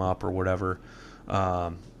 scrambled them up or whatever,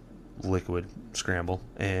 liquid scramble,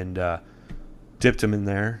 and dipped them in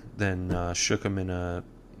there. Then shook them in a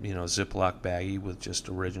Ziploc baggie with just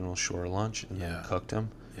original shore lunch, and then cooked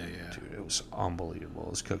them. Yeah. Dude, it was unbelievable. It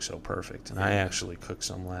was cooked so perfect. And I actually cooked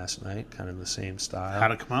some last night, kind of the same style.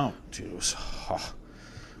 How'd it come out? Dude, it was,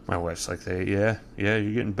 my wife's like, you're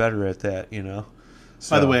getting better at that,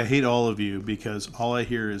 So, by the way, I hate all of you because all I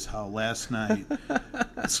hear is how last night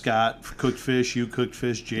Scott cooked fish, you cooked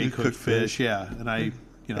fish, Jay cooked fish. Yeah, and I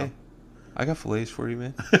I got fillets for you,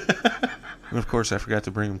 man. And of course, I forgot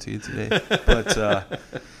to bring them to you today. But,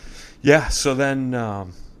 so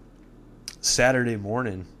then Saturday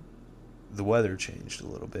morning, the weather changed a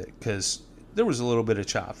little bit because there was a little bit of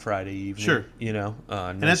chop Friday evening. Sure.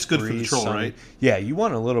 And that's good for the troll, right? Yeah, you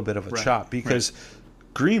want a little bit of a chop because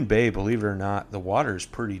Green Bay, believe it or not, the water is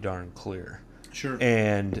pretty darn clear. Sure.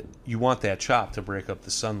 And you want that chop to break up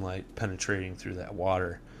the sunlight penetrating through that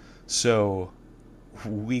water. So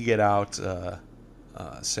we get out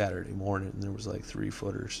Saturday morning, and there was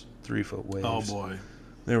 3-foot waves. Oh, boy.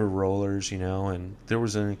 There were rollers, and there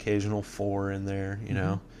was an occasional 4 in there,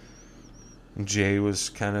 And Jay was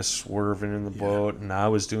kind of swerving in the boat, and I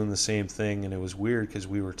was doing the same thing, and it was weird because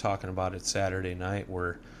we were talking about it Saturday night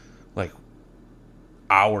where,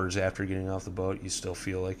 hours after getting off the boat, you still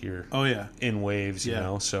feel like you're in waves, you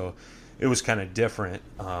know? So it was kind of different.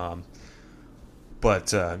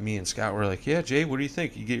 But me and Scott were like, yeah, Jay, what do you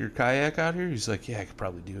think? You get your kayak out here? He's like, yeah, I could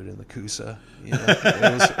probably do it in the Coosa.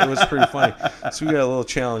 It was pretty funny. So we got a little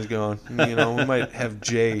challenge going. We might have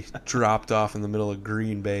Jay dropped off in the middle of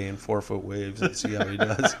Green Bay in 4-foot waves and see how he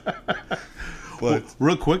does. But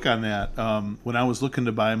real quick on that, when I was looking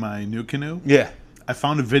to buy my new canoe, I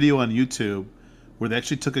found a video on YouTube where they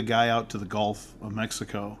actually took a guy out to the Gulf of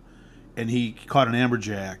Mexico, and he caught an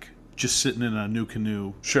amberjack just sitting in a new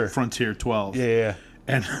canoe, Frontier 12. Yeah.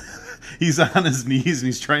 And he's on his knees and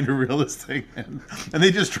he's trying to reel this thing in. And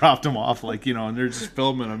they just dropped him off, and they're just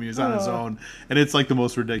filming him. He's on his own. And it's the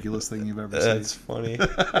most ridiculous thing you've ever seen. That's funny.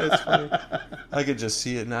 That's funny. I could just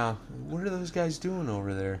see it now. What are those guys doing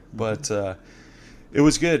over there? But it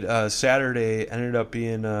was good. Saturday ended up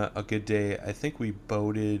being a good day. I think we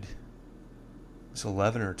boated, it was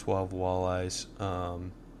 11 or 12 walleyes.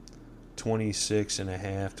 26 and a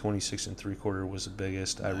half, 26 and 3/4 was the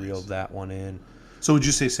biggest. Nice. I reeled that one in. So would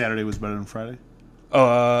you say Saturday was better than Friday?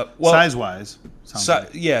 Well, size-wise.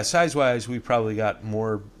 Size-wise, we probably got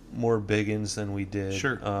more big uns than we did.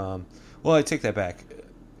 Sure. Well, I take that back.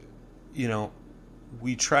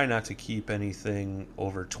 we try not to keep anything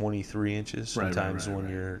over 23 inches. Sometimes when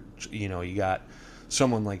you're, you got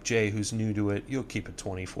someone like Jay who's new to it, you'll keep it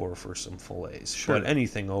 24 for some fillets. Sure. But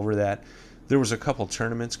anything over that, there was a couple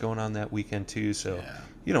tournaments going on that weekend too, so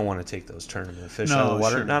you don't want to take those tournament fish out of the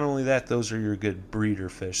water. Sure. Not only that, those are your good breeder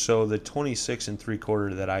fish. So the 26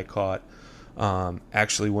 3/4 that I caught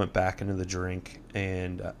actually went back into the drink,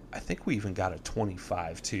 and I think we even got a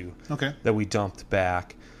 25 too. Okay. That we dumped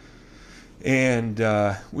back. And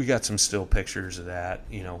we got some still pictures of that,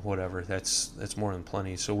 whatever. That's more than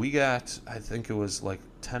plenty. So we got, I think it was like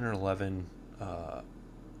 10 or 11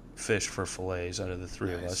 fish for fillets out of the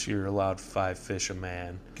three of us. You're allowed 5 fish a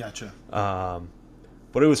man. Gotcha.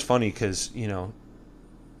 But it was funny because,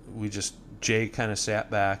 Jay kind of sat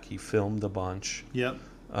back. He filmed a bunch. Yep.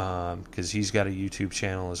 Because he's got a YouTube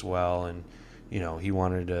channel as well. And, he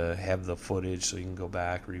wanted to have the footage so he can go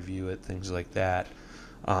back, review it, things like that.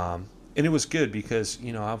 And it was good because,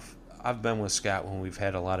 I've been with Scott when we've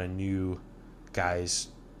had a lot of new guys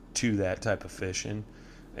to that type of fishing.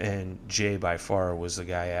 And Jay, by far, was the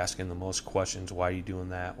guy asking the most questions. Why are you doing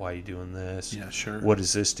that? Why are you doing this? Yeah, sure. What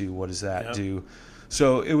does this do? What does that do?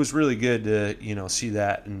 So it was really good to, see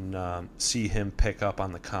that and see him pick up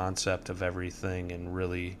on the concept of everything and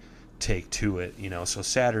really take to it, So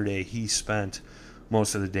Saturday, he spent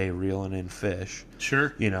most of the day reeling in fish.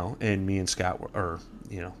 Sure. And me and Scott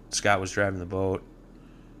Scott was driving the boat.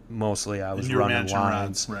 Mostly I was and running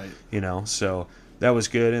lines. Right. So that was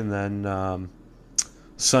good. And then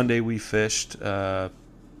Sunday we fished, a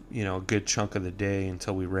good chunk of the day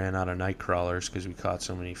until we ran out of night crawlers because we caught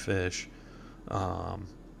so many fish.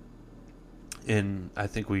 And I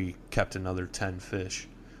think we kept another 10 fish.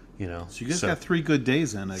 So you guys got 3 good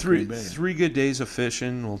days in at Green Bay. 3 good days of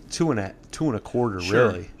fishing. Well, two and a quarter, sure,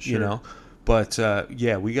 really. Sure. But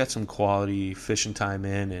we got some quality fishing time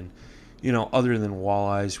in, and other than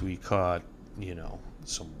walleyes, we caught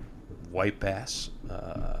some white bass,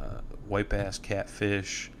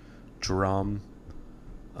 catfish, drum,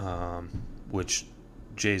 which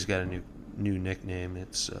Jay's got a new nickname.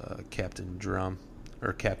 It's Captain Drum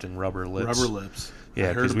or Captain Rubber Lips. Rubber Lips.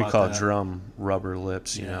 Yeah, because we call drum Rubber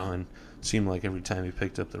Lips, and it seemed like every time he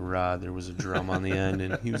picked up the rod, there was a drum on the end,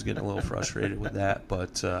 and he was getting a little frustrated with that.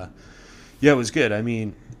 But, it was good. I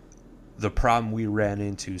mean, the problem we ran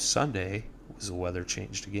into Sunday was the weather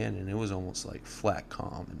changed again, and it was almost like flat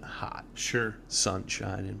calm and hot. Sure.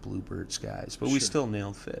 Sunshine and bluebird skies, but we still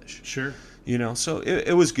nailed fish. Sure. So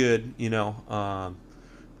it was good,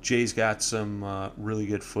 Jay's got some really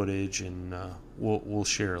good footage, and we'll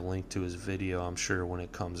share a link to his video, I'm sure, when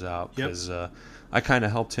it comes out, because I kind of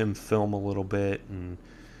helped him film a little bit, and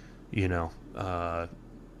he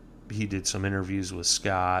did some interviews with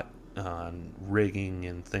Scott on rigging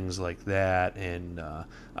and things like that, and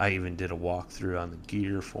I even did a walkthrough on the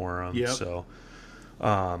gear for him. So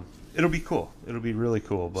it'll be cool. It'll be really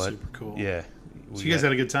cool. But super cool. Yeah. So you guys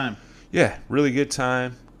had a good time. Yeah, really good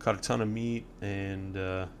time. Caught a ton of meat, and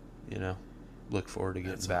look forward to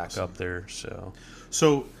getting back up there.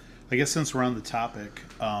 So I guess since we're on the topic,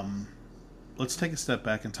 let's take a step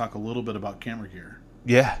back and talk a little bit about camera gear.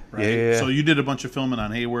 Yeah, right? Yeah. So you did a bunch of filming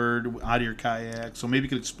on Hayward, out of your kayak. So maybe you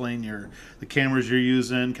could explain the cameras you're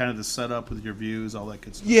using, kind of the setup with your views, all that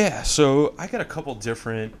good stuff. Yeah, so I got a couple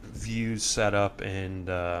different views set up, and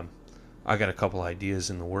I got a couple ideas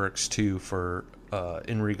in the works too for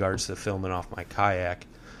in regards to filming off my kayak.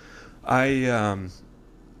 I'm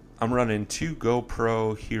running 2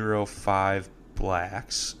 GoPro Hero 5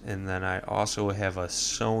 Blacks, and then I also have a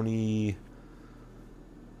Sony.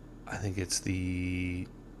 I think it's either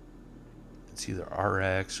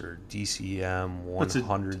RX or DCM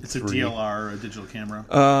 103. It's a DLR, a digital camera.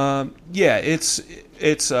 Yeah,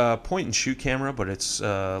 it's a point and shoot camera, but it's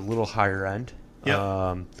a little higher end.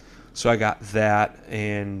 Yep. So I got that,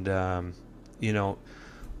 and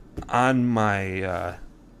on my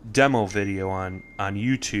demo video on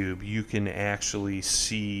YouTube, you can actually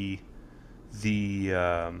see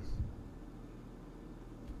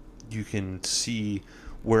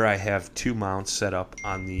where I have 2 mounts set up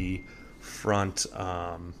on the front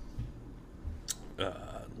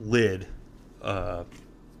lid,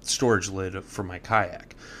 storage lid for my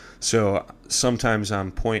kayak. So sometimes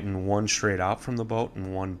I'm pointing one straight out from the boat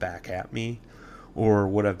and one back at me, or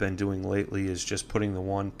what I've been doing lately is just putting the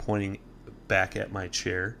one pointing back at my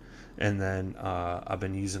chair, and then I've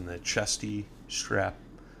been using the chesty strap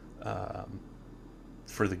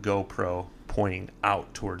for the GoPro pointing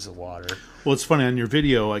out towards the water. Well, it's funny, on your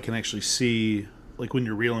video I can actually see, like when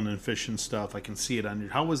you're reeling in fish and stuff, I can see it on your.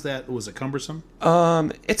 How was that? Was it cumbersome?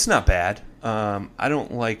 It's not bad. I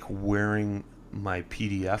don't like wearing my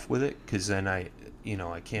PDF with it, because then I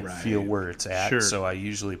can't feel Right. where it's at. Sure. So I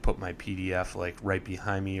usually put my PDF like right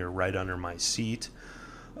behind me or right under my seat.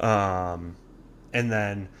 And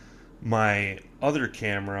then my other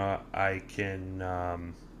camera, I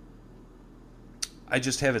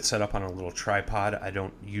just have it set up on a little tripod. I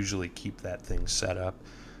don't usually keep that thing set up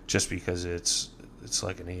just because it's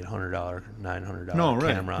like an $800, $900 No,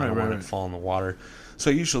 right, camera. I right, don't right, want it right. to fall in the water. So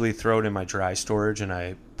I usually throw it in my dry storage, and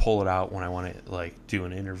I pull it out when I want to like do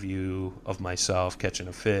an interview of myself catching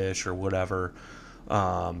a fish or whatever.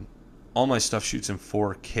 All my stuff shoots in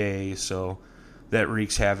 4K, so that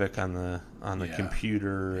wreaks havoc on the Yeah.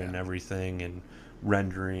 computer and everything, and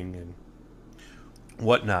rendering and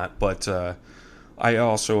whatnot. But I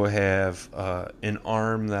also have an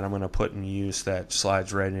arm that I'm going to put in use that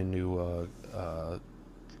slides right into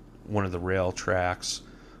one of the rail tracks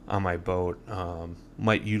on my boat.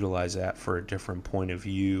 Might utilize that for a different point of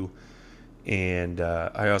view. And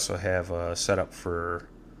I also have a setup for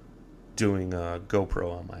doing a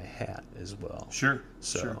GoPro on my hat as well. Sure.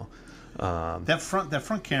 So Sure. That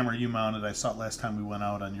front camera you mounted, I saw it last time we went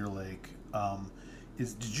out on your lake.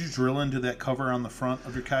 Did you drill into that cover on the front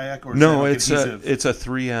of your kayak, or is no, that like it's adhesive? a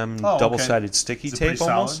 3M Oh, okay. double-sided sticky Is it tape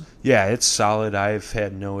pretty almost. solid? Yeah, it's solid. I've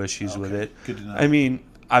had no issues with Okay. it. Good to know. I mean,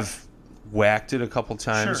 I've whacked it a couple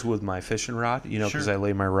times Sure. with my fishing rod, because Sure. I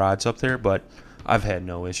lay my rods up there, but I've had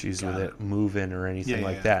no issues with Got it moving or anything Yeah,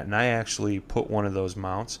 like yeah. that. And I actually put one of those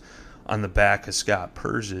mounts on the back of Scott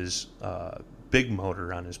Purs's big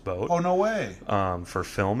motor on his boat Oh, no way. for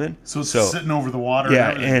filming. So it's sitting over the water.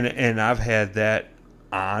 Yeah, and everything. and I've had that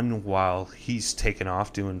on while he's taking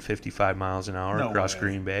off doing 55 miles an hour No across way.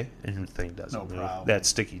 Green Bay, and the thing doesn't No move. problem. That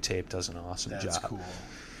sticky tape does an awesome That's job. cool.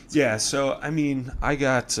 Yeah, so I mean, I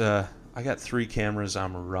got 3 cameras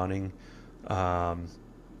I'm running. I'm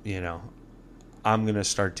gonna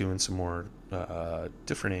start doing some more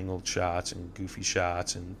different angled shots and goofy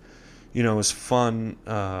shots, and it was fun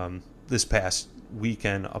this past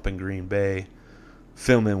weekend up in Green Bay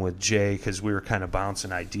filming with Jay, because we were kind of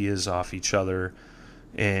bouncing ideas off each other,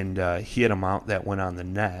 and he had a mount that went on the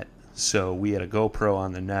net, so we had a GoPro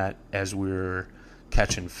on the net as we were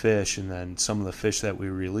catching fish, and then some of the fish that we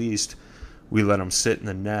released, we let them sit in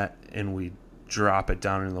the net, and we drop it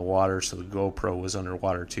down in the water, so the GoPro was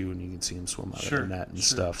underwater too, and you can see them swim out Sure, of the net and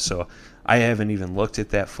sure. stuff. So I haven't even looked at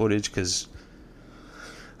that footage because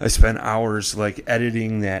I spent hours like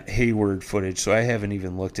editing that Hayward footage, so I haven't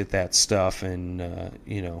even looked at that stuff. And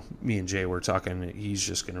me and Jay were talking. He's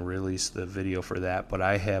just going to release the video for that, but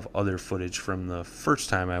I have other footage from the first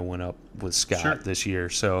time I went up with Scott Sure. this year,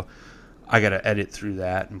 so I got to edit through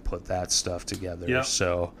that and put that stuff together. Yep.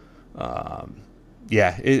 So,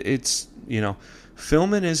 it's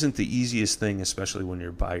filming isn't the easiest thing, especially when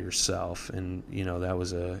you're by yourself. And that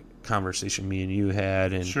was a conversation me and you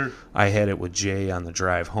had, and Sure. I had it with Jay on the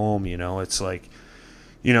drive home. It's like,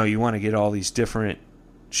 you want to get all these different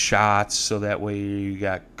shots so that way you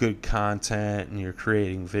got good content and you're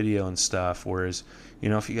creating video and stuff. Whereas,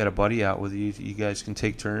 if you got a buddy out with you, you guys can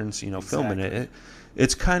take turns, filming it.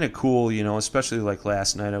 It's kind of cool, especially like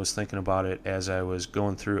last night I was thinking about it as I was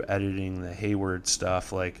going through editing the Hayward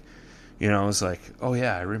stuff. Like, I was like, oh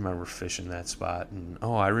yeah, I remember fishing that spot, and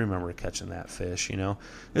oh, I remember catching that fish.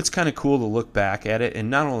 It's kind of cool to look back at it. And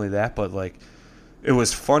not only that, but like, it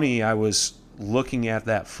was funny. I was looking at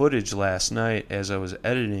that footage last night as I was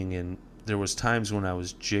editing, and there was times when I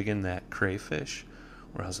was jigging that crayfish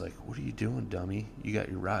where I was like, what are you doing, dummy? You got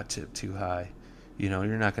your rod tip too high. You're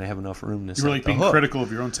not going to have enough room to You were set like the being hook. critical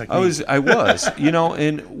of your own technique. I was,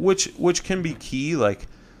 and which can be key, like,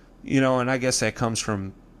 and I guess that comes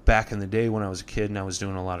from back in the day when I was a kid and I was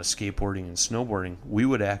doing a lot of skateboarding and snowboarding. We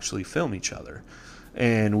would actually film each other,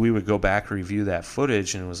 and we would go back, review that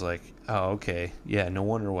footage, and it was like, oh, okay, yeah, no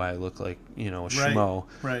wonder why I look like, a schmo.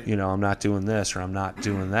 right. I'm not doing this or I'm not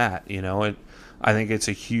doing that. I think it's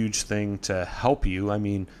a huge thing to help you. I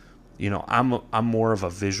mean, I'm more of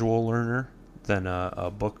a visual learner than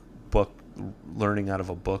a book learning out of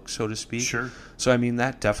a book, so to speak. Sure. So I mean,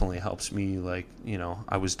 that definitely helps me. Like,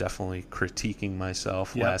 I was definitely critiquing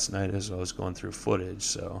myself Yep. last night as I was going through footage.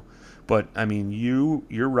 So, but I mean,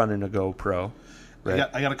 you're running a GoPro, right?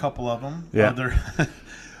 I got a couple of them. Yeah. They're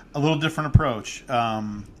a little different approach.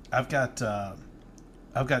 I've got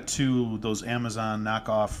 2 those Amazon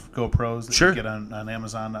knockoff GoPros that Sure. you get on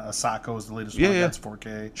Amazon. Asako is the latest Yeah, one. yeah. That's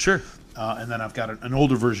 4K. Sure. And then I've got an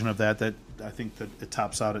older version of that I think that it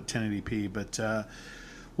tops out at 1080p. But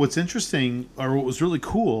what's interesting, or what was really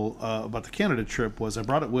cool about the Canada trip, was I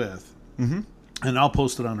brought it with. Mm-hmm. And I'll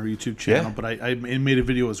post it on our YouTube channel. Yeah. But I made a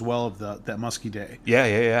video as well of that Muskie Day.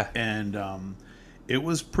 Yeah. And It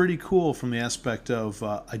was pretty cool from the aspect of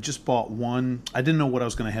I just bought one. I didn't know what I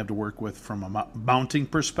was going to have to work with from a mounting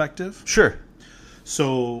perspective. Sure.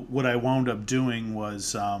 So what I wound up doing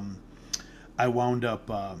was I wound up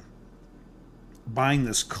buying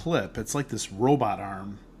this clip. It's like this robot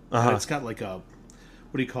arm. And it's got like a,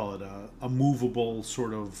 what do you call it? A movable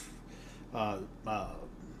sort of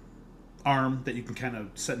arm that you can kind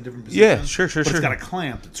of set in different positions. Yeah, sure. But it's got a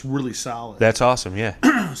clamp that's really solid. That's awesome. Yeah.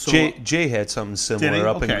 So, Jay had something similar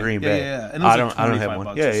up in Green Bay. Yeah. And it was I don't have one.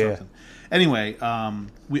 $25 Yeah, or yeah. something. Anyway,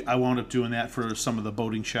 I wound up doing that for some of the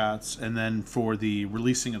boating shots, and then for the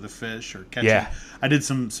releasing of the fish or catching. Yeah. I did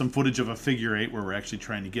some footage of a figure eight where we're actually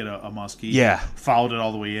trying to get a muskie. Yeah. Followed it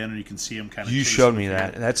all the way in, and you can see him kind of. You showed me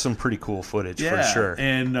that. That's some pretty cool footage for sure.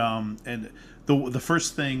 And the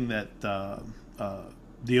first thing that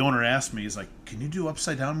the owner asked me is like, "Can you do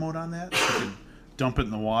upside down mode on that? So we can dump it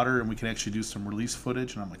in the water and we can actually do some release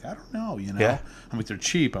footage." And I'm like, "I don't know, you know." Yeah. I'm like, "They're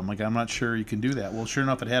cheap." I'm like, "I'm not sure you can do that." Well, sure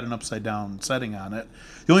enough, it had an upside down setting on it.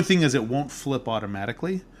 The only thing is it won't flip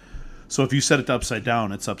automatically. So if you set it to upside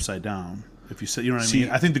down, it's upside down. If you set, you know what I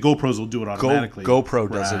mean? I think the GoPros will do it automatically. GoPro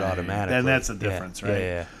does it automatically. And that's the difference, right?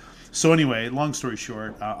 Yeah. So anyway, long story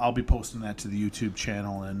short, I'll be posting that to the YouTube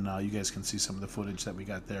channel, and you guys can see some of the footage that we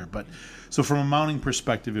got there. But so from a mounting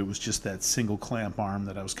perspective, it was just that single clamp arm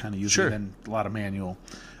that I was kind of using, and a lot of manual.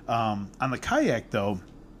 On the kayak, though,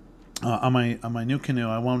 on my new canoe,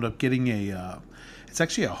 I wound up getting it's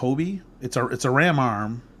actually a Hobie. It's a ram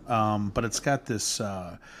arm, but it's got this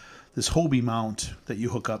Hobie mount that you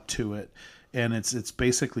hook up to it, and it's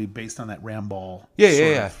basically based on that ram ball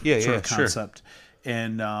sort of concept. Sure.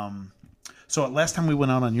 And so last time we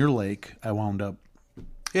went out on your lake, I wound up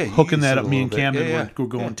hooking that up. Me and Camden were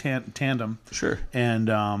going tandem. Sure. And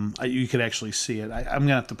you could actually see it. I'm going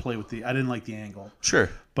to have to play with I didn't like the angle.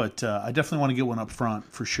 Sure. But I definitely want to get one up front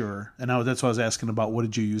for sure. And that's what I was asking about. What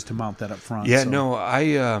did you use to mount that up front? Yeah, no,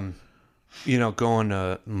 I, going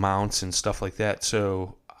to mounts and stuff like that.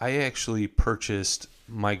 So I actually purchased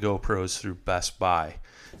my GoPros through Best Buy.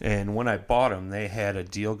 And when I bought them, they had a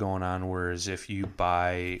deal going on, whereas if you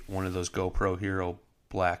buy one of those GoPro Hero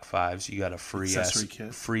Black 5s, you got a free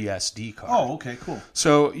SD card. Oh, okay, cool.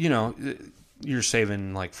 So, you're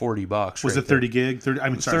saving like $40. Was it 30 gig?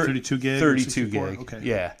 32 gig? 32 gig. Okay.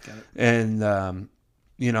 Yeah. Got it. And,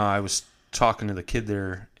 I was talking to the kid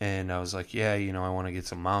there, and I was like, yeah, I want to get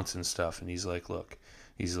some mounts and stuff. And he's like, look,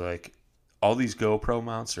 all these GoPro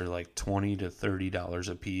mounts are like $20 to $30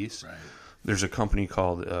 a piece. Right. There's a company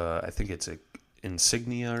called, I think it's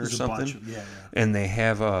Insignia or something. And they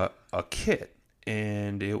have a kit,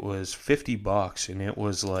 and it was $50, and it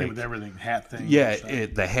was like... with everything, hat thing. Yeah,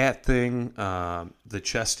 the hat thing, the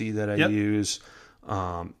chesty that I use.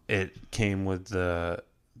 It came with the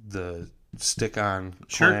stick-on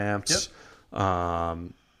clamps.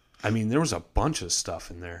 Yep. There was a bunch of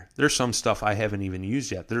stuff in there. There's some stuff I haven't even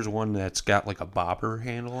used yet. There's one that's got like a bobber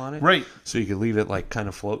handle on it. Right. So you could leave it like kind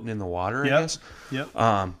of floating in the water, I guess. Yep.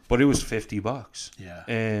 But it was $50. Yeah.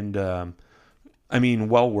 And,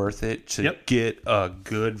 well worth it to get a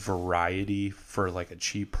good variety for like a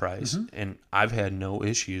cheap price. Mm-hmm. And I've had no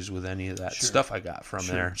issues with any of that stuff I got from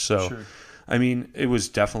there. So, it was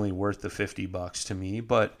definitely worth the $50 to me.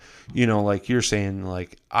 But, like you're saying,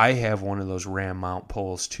 like I have one of those ram mount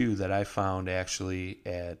poles too that I found actually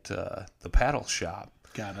at the paddle shop.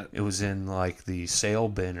 Got it. It was in like the sale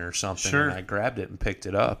bin or something. And I grabbed it and picked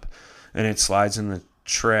it up, and it slides in the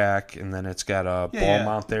track, and then it's got a ball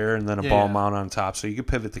mount there, and then a ball mount on top, so you can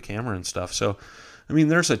pivot the camera and stuff. So,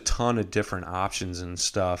 there's a ton of different options and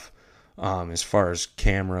stuff. As far as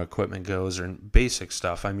camera equipment goes, or basic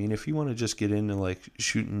stuff. If you want to just get into like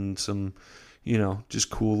shooting some,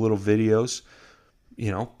 just cool little videos,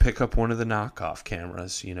 pick up one of the knockoff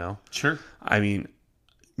cameras, Sure.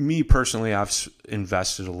 Me personally, I've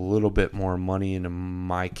invested a little bit more money into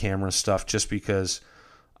my camera stuff just because,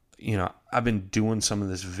 I've been doing some of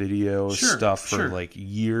this video stuff for like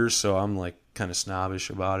years, so I'm like kind of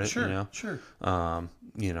snobbish about it, Sure.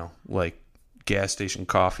 Like gas station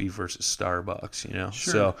coffee versus Starbucks,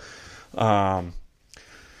 Sure. So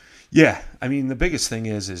the biggest thing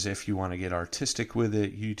is if you want to get artistic with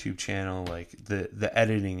it, YouTube channel, like the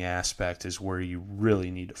editing aspect is where you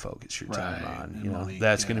really need to focus your time on. Money,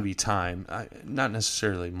 that's going to be time, not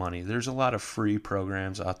necessarily money. There's a lot of free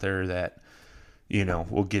programs out there that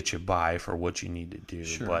will get you by for what you need to do.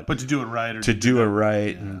 Sure. But to do it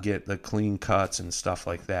right, and get the clean cuts and stuff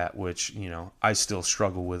like that, which, I still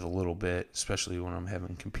struggle with a little bit, especially when I'm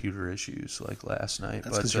having computer issues like last night.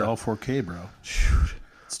 That's because you're all 4K, bro. Shoot.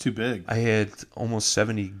 It's too big. I had almost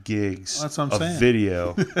 70 gigs That's what I'm of saying.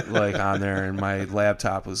 video like on there, and my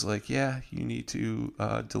laptop was like, yeah, you need to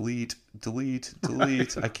delete.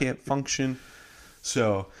 I can't function.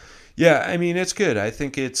 So, yeah, I mean, it's good. I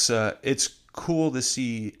think it's cool to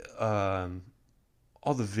see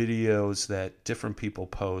all the videos that different people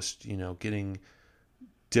post, getting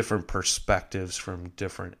different perspectives from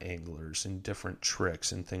different anglers and different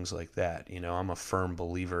tricks and things like that. I'm a firm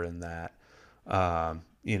believer in that.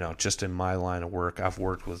 Just in my line of work, I've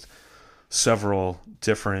worked with several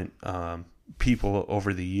different people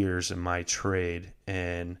over the years in my trade,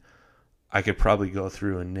 and I could probably go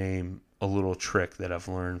through and name a little trick that I've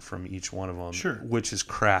learned from each one of them, Sure. which is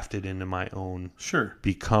crafted into my own Sure.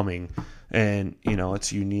 becoming. And,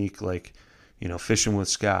 it's unique, like, fishing with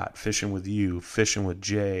Scott, fishing with you, fishing with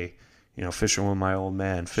Jay, fishing with my old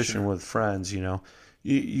man, fishing with friends,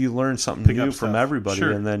 you learn something Pick new up from stuff. everybody,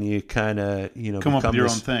 Sure. and then you kind of, Come up with your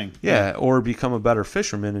own thing. Yeah, or become a better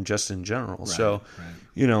fisherman and just in general. So,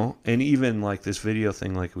 right. and even like this video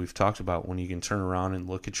thing, like we've talked about, when you can turn around and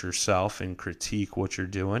look at yourself and critique what you're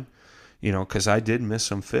doing, because I did miss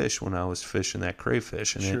some fish when I was fishing that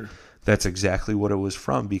crayfish, and Sure. that's exactly what it was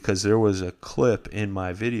from, because there was a clip in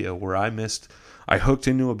my video where I hooked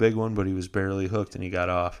into a big one, but he was barely hooked and he got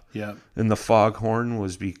off. Yeah. And the foghorn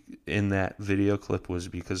was in that video clip was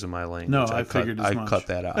because of my language. No, I figured as much. I cut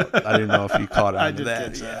that out. I didn't know if you caught on I to did that.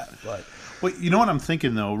 catch that. But Well, you know what I'm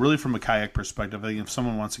thinking, though, really from a kayak perspective, I think if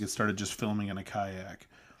someone wants to get started just filming in a kayak,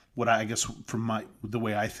 I guess from the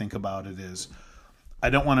way I think about it is, I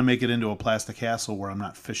don't want to make it into a plastic castle where I'm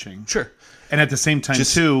not fishing. sure. And at the same time,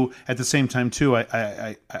 too,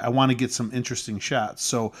 I want to get some interesting shots.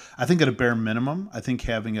 So I think at a bare minimum, I think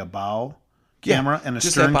having a bow camera and a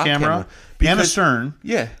just stern that bow camera and a because- stern.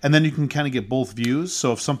 Yeah. And then you can kind of get both views.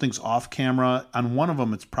 So if something's off camera, on one of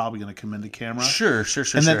them, it's probably going to come into camera. Sure.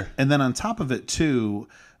 And then on top of it, too,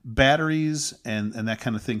 batteries and that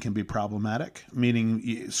kind of thing can be problematic,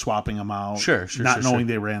 meaning swapping them out, not knowing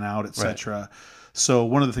they ran out, etc. So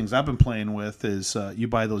one of the things I've been playing with is you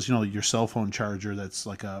buy those, your cell phone charger. That's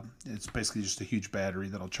it's basically just a huge battery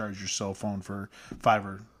that'll charge your cell phone for 5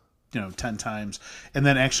 or 10 times, and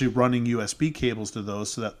then actually running USB cables to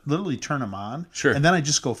those so that literally turn them on. Sure. And then I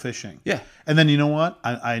just go fishing. Yeah. And then you know what?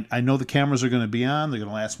 I know the cameras are going to be on. They're going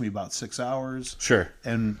to last me about 6 hours. Sure.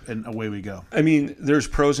 And away we go. I mean, there's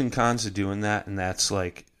pros and cons to doing that, and that's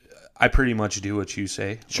like, I pretty much do what you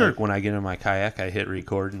say. Sure. Like when I get in my kayak, I hit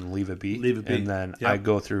record and leave it be. And then I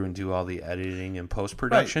go through and do all the editing and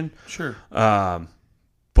post-production. Right. Sure.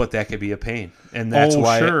 But that could be a pain. And that's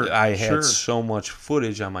why sure. I had so much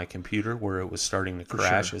footage on my computer where it was starting to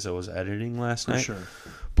crash as I was editing last night. Sure.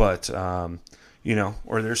 But, or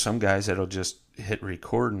there's some guys that'll just hit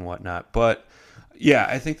record and whatnot. But, yeah,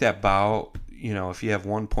 I think that bow, if you have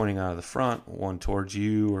one pointing out of the front, one towards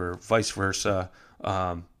you, or vice versa,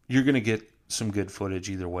 you're going to get some good footage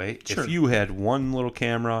either way. Sure. If you had one little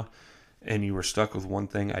camera and you were stuck with one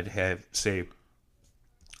thing, I'd have, say,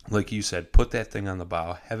 like you said, put that thing on the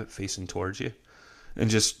bow, have it facing towards you, and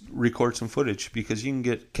just record some footage, because you can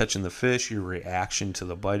get catching the fish, your reaction to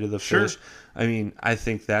the bite of the fish. I mean, I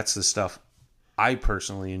think that's the stuff I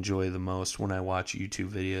personally enjoy the most when I watch YouTube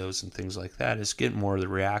videos and things like that, is getting more of the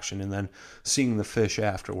reaction and then seeing the fish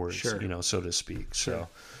afterwards, so to speak. So,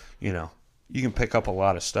 you can pick up a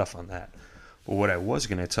lot of stuff on that. But what I was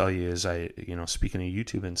going to tell you is speaking of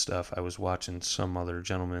YouTube and stuff, I was watching some other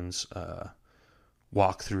gentleman's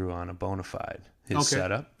walkthrough on a Bonafide, his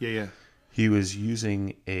setup. Yeah. He was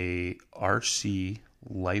using a RC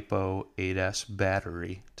LiPo 8S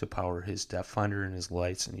battery to power his depth finder and his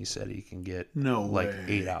lights, and he said he can get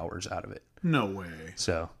 8 hours out of it. No way.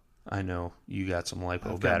 So I know you got some LiPo I've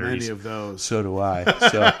got batteries. many of those. So do I.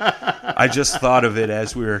 So I just thought of it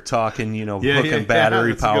as we were talking, hooking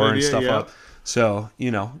battery power and stuff up. So,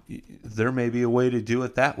 there may be a way to do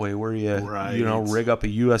it that way where you, rig up a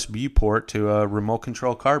USB port to a remote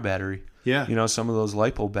control car battery. Yeah. Some of those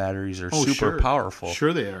LiPo batteries are super powerful.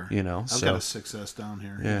 Sure they are. I've got a 6S down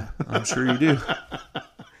here. Yeah, I'm sure you do.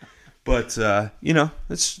 But,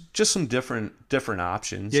 it's just some different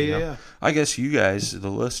options. Yeah. I guess you guys, the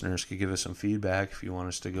listeners, could give us some feedback if you want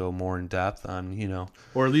us to go more in depth on,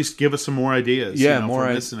 Or at least give us some more ideas. More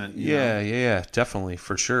from missing it. Yeah, definitely,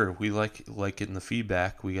 for sure. We like getting the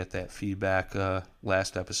feedback. We got that feedback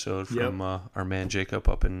last episode from our man Jacob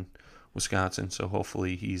up in Wisconsin. So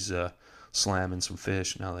hopefully he's slamming some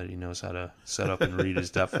fish now that he knows how to set up and read his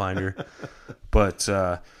depth finder. But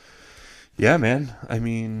yeah, man. I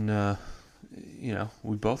mean,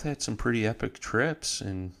 we both had some pretty epic trips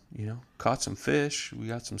and, caught some fish. We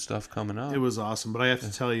got some stuff coming up. It was awesome, but I have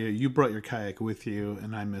to tell you, you brought your kayak with you,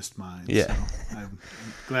 and I missed mine. Yeah. So I'm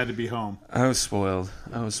glad to be home. I was spoiled.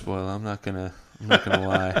 I'm not gonna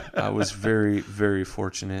lie. I was very, very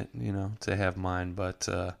fortunate, to have mine. But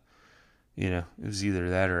it was either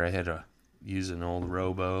that or I had to use an old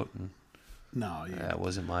rowboat, and No, that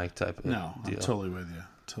wasn't my type of deal. I'm totally with you.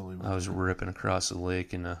 I was ripping across the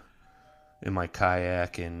lake in my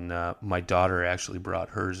kayak, and my daughter actually brought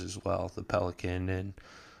hers as well, the Pelican, and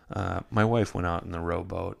my wife went out in the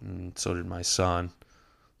rowboat, and so did my son.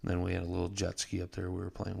 And then we had a little jet ski up there we were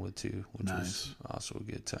playing with too, which was also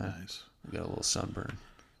a good time. Nice. We got a little sunburn.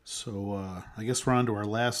 So I guess we're on to our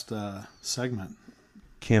last segment.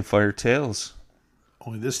 Campfire Tales.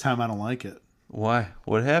 Only this time I don't like it. Why?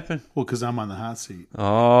 What happened? Well, because I'm on the hot seat.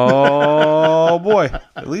 Oh, boy.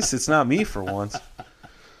 At least it's not me for once.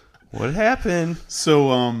 What happened?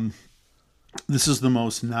 So this is the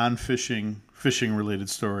most fishing related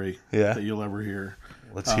story that you'll ever hear.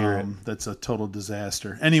 Let's hear it. That's a total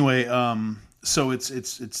disaster. Anyway, so it's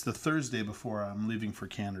the Thursday before I'm leaving for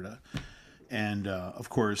Canada, and of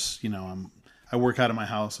course, I work out of my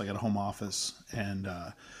house. I got a home office, and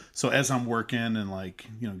so as I'm working and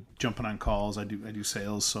jumping on calls, I do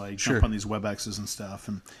sales, so I jump on these WebExes and stuff,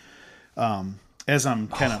 and as I'm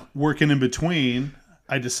kind of working in between,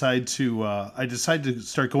 I decide to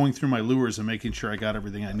start going through my lures and making sure I got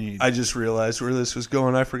everything I need. I just realized where this was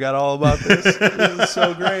going. I forgot all about this. This is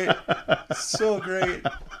so great. So great.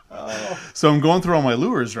 Oh. So I'm going through all my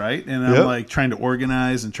lures, right? And I'm trying to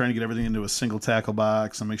organize and trying to get everything into a single tackle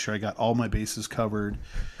box and make sure I got all my bases covered.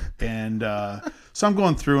 And so I'm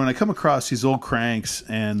going through and I come across these old cranks,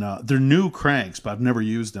 and they're new cranks, but I've never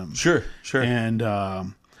used them. Sure.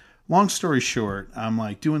 And long story short,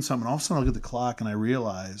 I'm doing something. All of a sudden, I look at the clock and I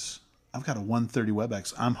realize I've got a 1:30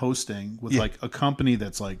 WebEx I'm hosting with a company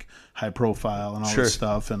that's high profile and all this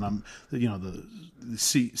stuff. And I'm, the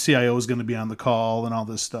CIO is going to be on the call and all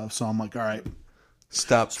this stuff. So I'm like, all right,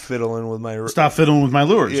 stop fiddling with my lures,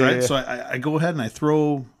 right? Yeah. So I go ahead and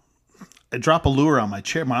I drop a lure on my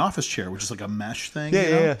chair, my office chair, which is like a mesh thing.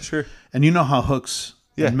 Yeah, sure. And you know how hooks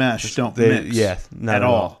and mesh don't mix not at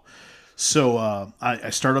all. So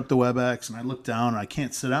I start up the WebEx and I look down and I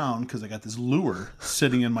can't sit down because I got this lure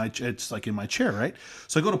sitting in my in my chair, right?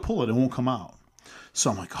 So I go to pull it, it won't come out. So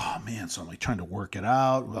I'm like, oh man! So I'm trying to work it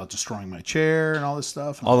out without destroying my chair and all this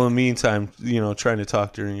stuff. And all in the meantime, trying to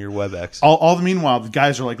talk during your WebEx. All the meanwhile, the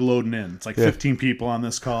guys are loading in. It's 15 people on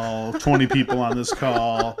this call, 20 people on this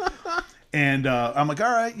call. And I'm like,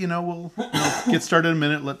 all right, we'll get started in a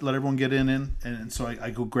minute. Let everyone get in. And so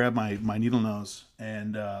I go grab my needle nose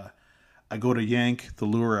and I go to yank the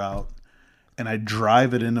lure out, and I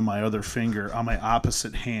drive it into my other finger on my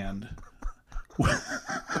opposite hand.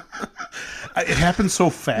 It happened so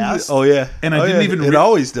fast. Oh, yeah. And I didn't even... It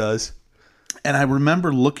always does. And I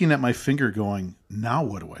remember looking at my finger going, now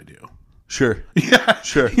what do I do? Sure. Yeah.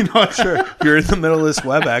 Sure. Sure. You're in the middle of this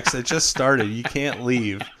WebEx that just started. You can't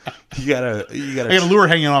leave. You gotta. I got a lure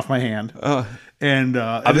hanging off my hand. And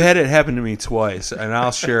I've had it happen to me twice, and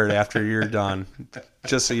I'll share it after you're done,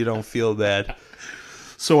 just so you don't feel bad.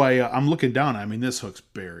 So I'm looking down. I mean, this hook's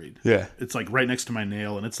buried. Yeah. It's right next to my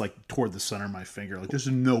nail, and it's toward the center of my finger. There's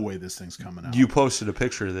no way this thing's coming out. You posted a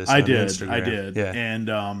picture of this on Instagram. I did. Yeah.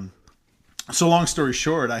 And so long story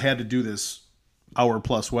short, I had to do this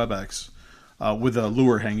hour-plus WebEx with a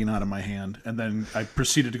lure hanging out of my hand, and then I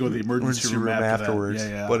proceeded to go to the emergency room afterwards.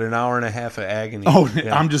 Yeah. But an hour and a half of agony. Oh,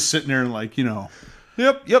 yeah. I'm just sitting there and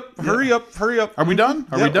Yep. Hurry up. Are we done?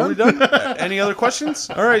 Are we done? Any other questions?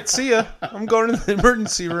 All right, see ya. I'm going to the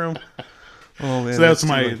emergency room. Oh man. So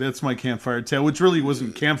that's my campfire tale, which really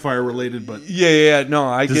wasn't campfire related, but yeah. No,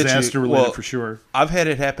 I get you. Disaster related for sure. I've had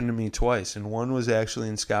it happen to me twice, and one was actually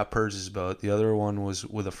in Scott Purge's boat. The other one was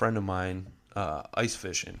with a friend of mine, ice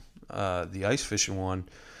fishing. The ice fishing one,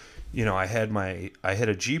 I had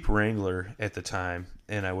a Jeep Wrangler at the time,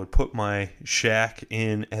 and I would put my shack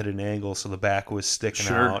in at an angle so the back was sticking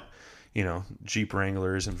out. Jeep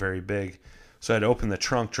Wrangler isn't very big, so I'd open the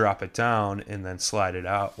trunk, drop it down, and then slide it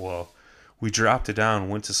out. Well, we dropped it down,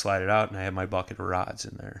 went to slide it out, and I had my bucket of rods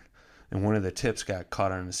in there, and one of the tips got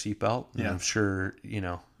caught on the seatbelt. And I'm sure,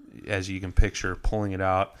 as you can picture, pulling it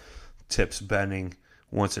out, tips bending.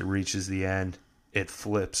 Once it reaches the end, it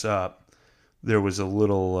flips up. There was a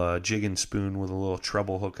little jigging spoon with a little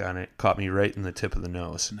treble hook on it. Caught me right in the tip of the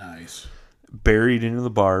nose. Nice. Buried into the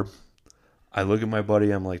barb. I look at my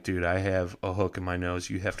buddy. I'm like, dude, I have a hook in my nose.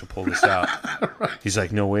 You have to pull this out. Right. He's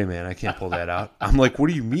like, no way, man. I can't pull that out. I'm like, what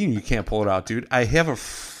do you mean you can't pull it out, dude? I have a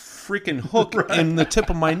freaking hook in the tip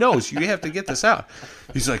of my nose. You have to get this out.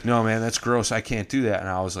 He's like, no, man, that's gross. I can't do that. And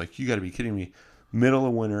I was like, you got to be kidding me. Middle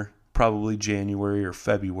of winter, probably January or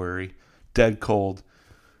February, dead cold.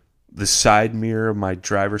 The side mirror of my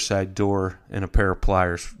driver's side door and a pair of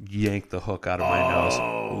pliers yanked the hook out of my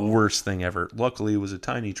nose. Worst thing ever. Luckily, it was a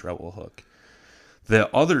tiny treble hook.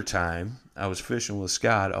 The other time, I was fishing with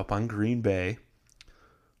Scott up on Green Bay,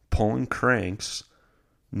 pulling cranks,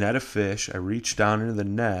 net a fish. I reached down into the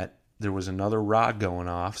net. There was another rod going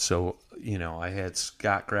off, so, I had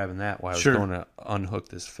Scott grabbing that while I was going to unhook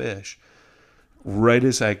this fish. Right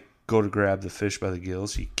as I go to grab the fish by the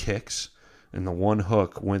gills, he kicks, and the one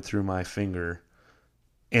hook went through my finger,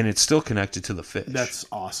 and it's still connected to the fish. That's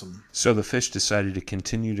awesome. So the fish decided to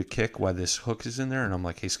continue to kick while this hook is in there, and I'm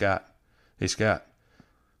like, hey, Scott.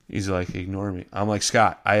 He's like, ignore me. I'm like,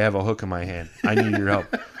 Scott, I have a hook in my hand. I need your help.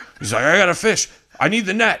 He's like, I got a fish. I need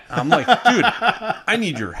the net. I'm like, dude, I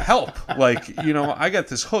need your help. Like, I got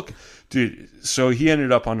this hook. Dude, so he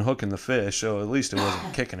ended up unhooking the fish, so at least it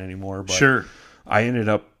wasn't kicking anymore. But Sure. I ended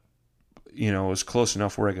up, it was close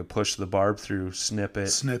enough where I could push the barb through, snip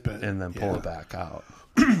it, and then pull it back out.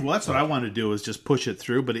 Well, that's what I wanted to do, is just push it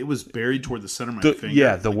through, but it was buried toward the center of my finger.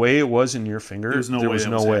 Yeah, the way it was in your finger, there was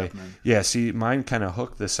no way. Happening. Yeah, see, mine kind of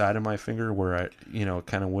hooked the side of my finger where I,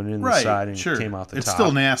 kind of went in the side and came out the top. It's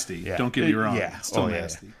still nasty. Yeah. Don't get me wrong. Yeah. It's still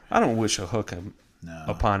nasty. Yeah. I don't wish a hook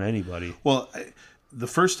upon anybody. Well, the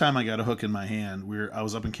first time I got a hook in my hand, I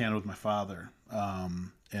was up in Canada with my father,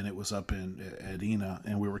 and it was up at Ena,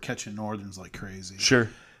 and we were catching northerns like crazy. Sure.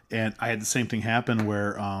 And I had the same thing happen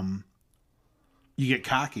where you get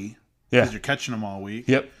cocky. Yeah. Because you're catching them all week.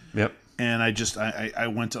 Yep. And I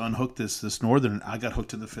went to unhook this northern, and I got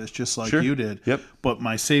hooked in the fish just like you did. Yep. But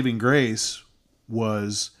my saving grace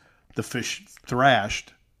was the fish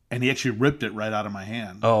thrashed, and he actually ripped it right out of my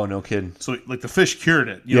hand. Oh, no kidding. So like the fish cured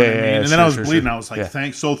it. You know what I mean? And then I was bleeding. I was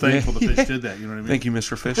like, so thankful the fish did that. You know what I mean? Thank you,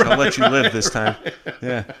 Mr. Fish. I'll let you live this time.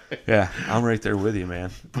 Yeah. I'm right there with you,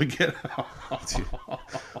 man. But get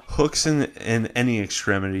hooks in any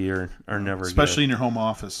extremity are never especially good. In your home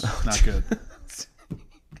office. Not good.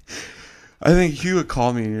 I think you would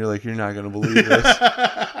call me and you're like, you're not going to believe this.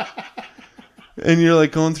 And you're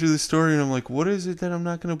like going through the story and I'm like, what is it that I'm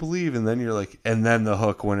not going to believe? And then you're like, and then the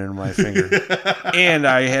hook went in my finger. And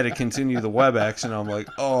I had to continue the WebEx and I'm like,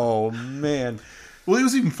 oh man. Well, it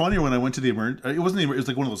was even funnier when I went to the emergency. It wasn't even, it was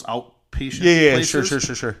like one of those outpatient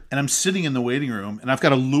places. Sure. And I'm sitting in the waiting room and I've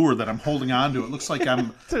got a lure that I'm holding on to. It looks like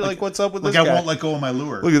I'm They're like what's up with this guy? guy? I won't let go of my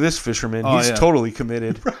lure. Look at this fisherman. He's totally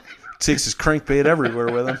committed. Right. Takes his crankbait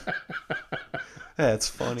everywhere with him. That's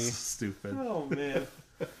funny. Stupid. Oh man.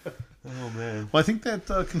 Well, I think that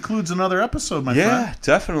concludes another episode, my friend. Yeah,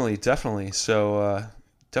 definitely. So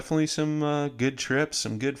definitely some good trips,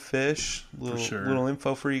 some good fish. Little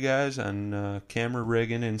info for you guys on camera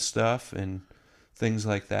rigging and stuff and things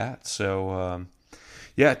like that. So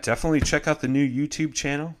definitely check out the new YouTube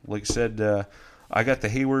channel. Like I said, I got the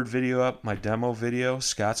Hayward video up, my demo video.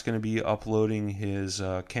 Scott's going to be uploading his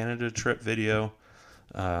Canada trip video.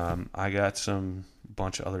 I got some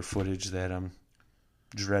bunch of other footage that I'm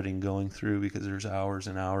dreading going through because there's hours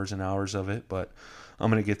and hours and hours of it. But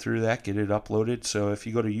I'm going to get through that, get it uploaded. So if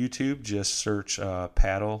you go to YouTube, just search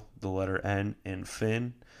Paddle, the letter N, and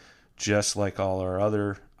Finn, just like all our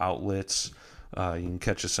other outlets. You can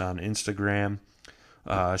catch us on Instagram.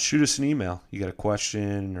 Shoot us an email. You got a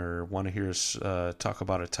question or want to hear us talk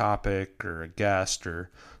about a topic or a guest or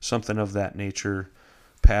something of that nature,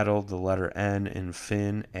 Paddle, the letter N, and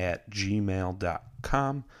Finn at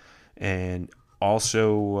gmail.com. And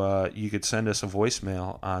also, you could send us a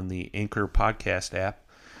voicemail on the Anchor podcast app,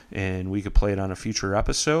 and we could play it on a future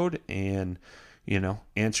episode and,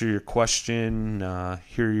 answer your question,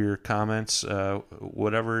 hear your comments,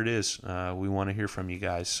 whatever it is. We want to hear from you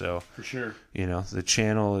guys. So, for sure, the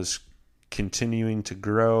channel is continuing to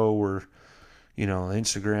grow. We're,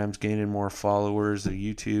 Instagram's gaining more followers, the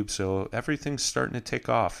YouTube. So everything's starting to take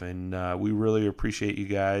off, and we really appreciate you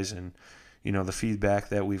guys and, the feedback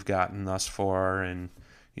that we've gotten thus far. And,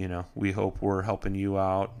 we hope we're helping you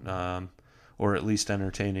out, or at least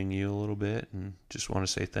entertaining you a little bit, and just want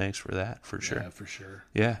to say thanks for that, for sure. Yeah, for sure.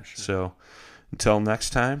 Yeah, for sure. So until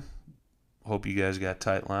next time, hope you guys got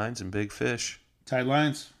tight lines and big fish. Tight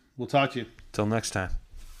lines. We'll talk to you. Till next time.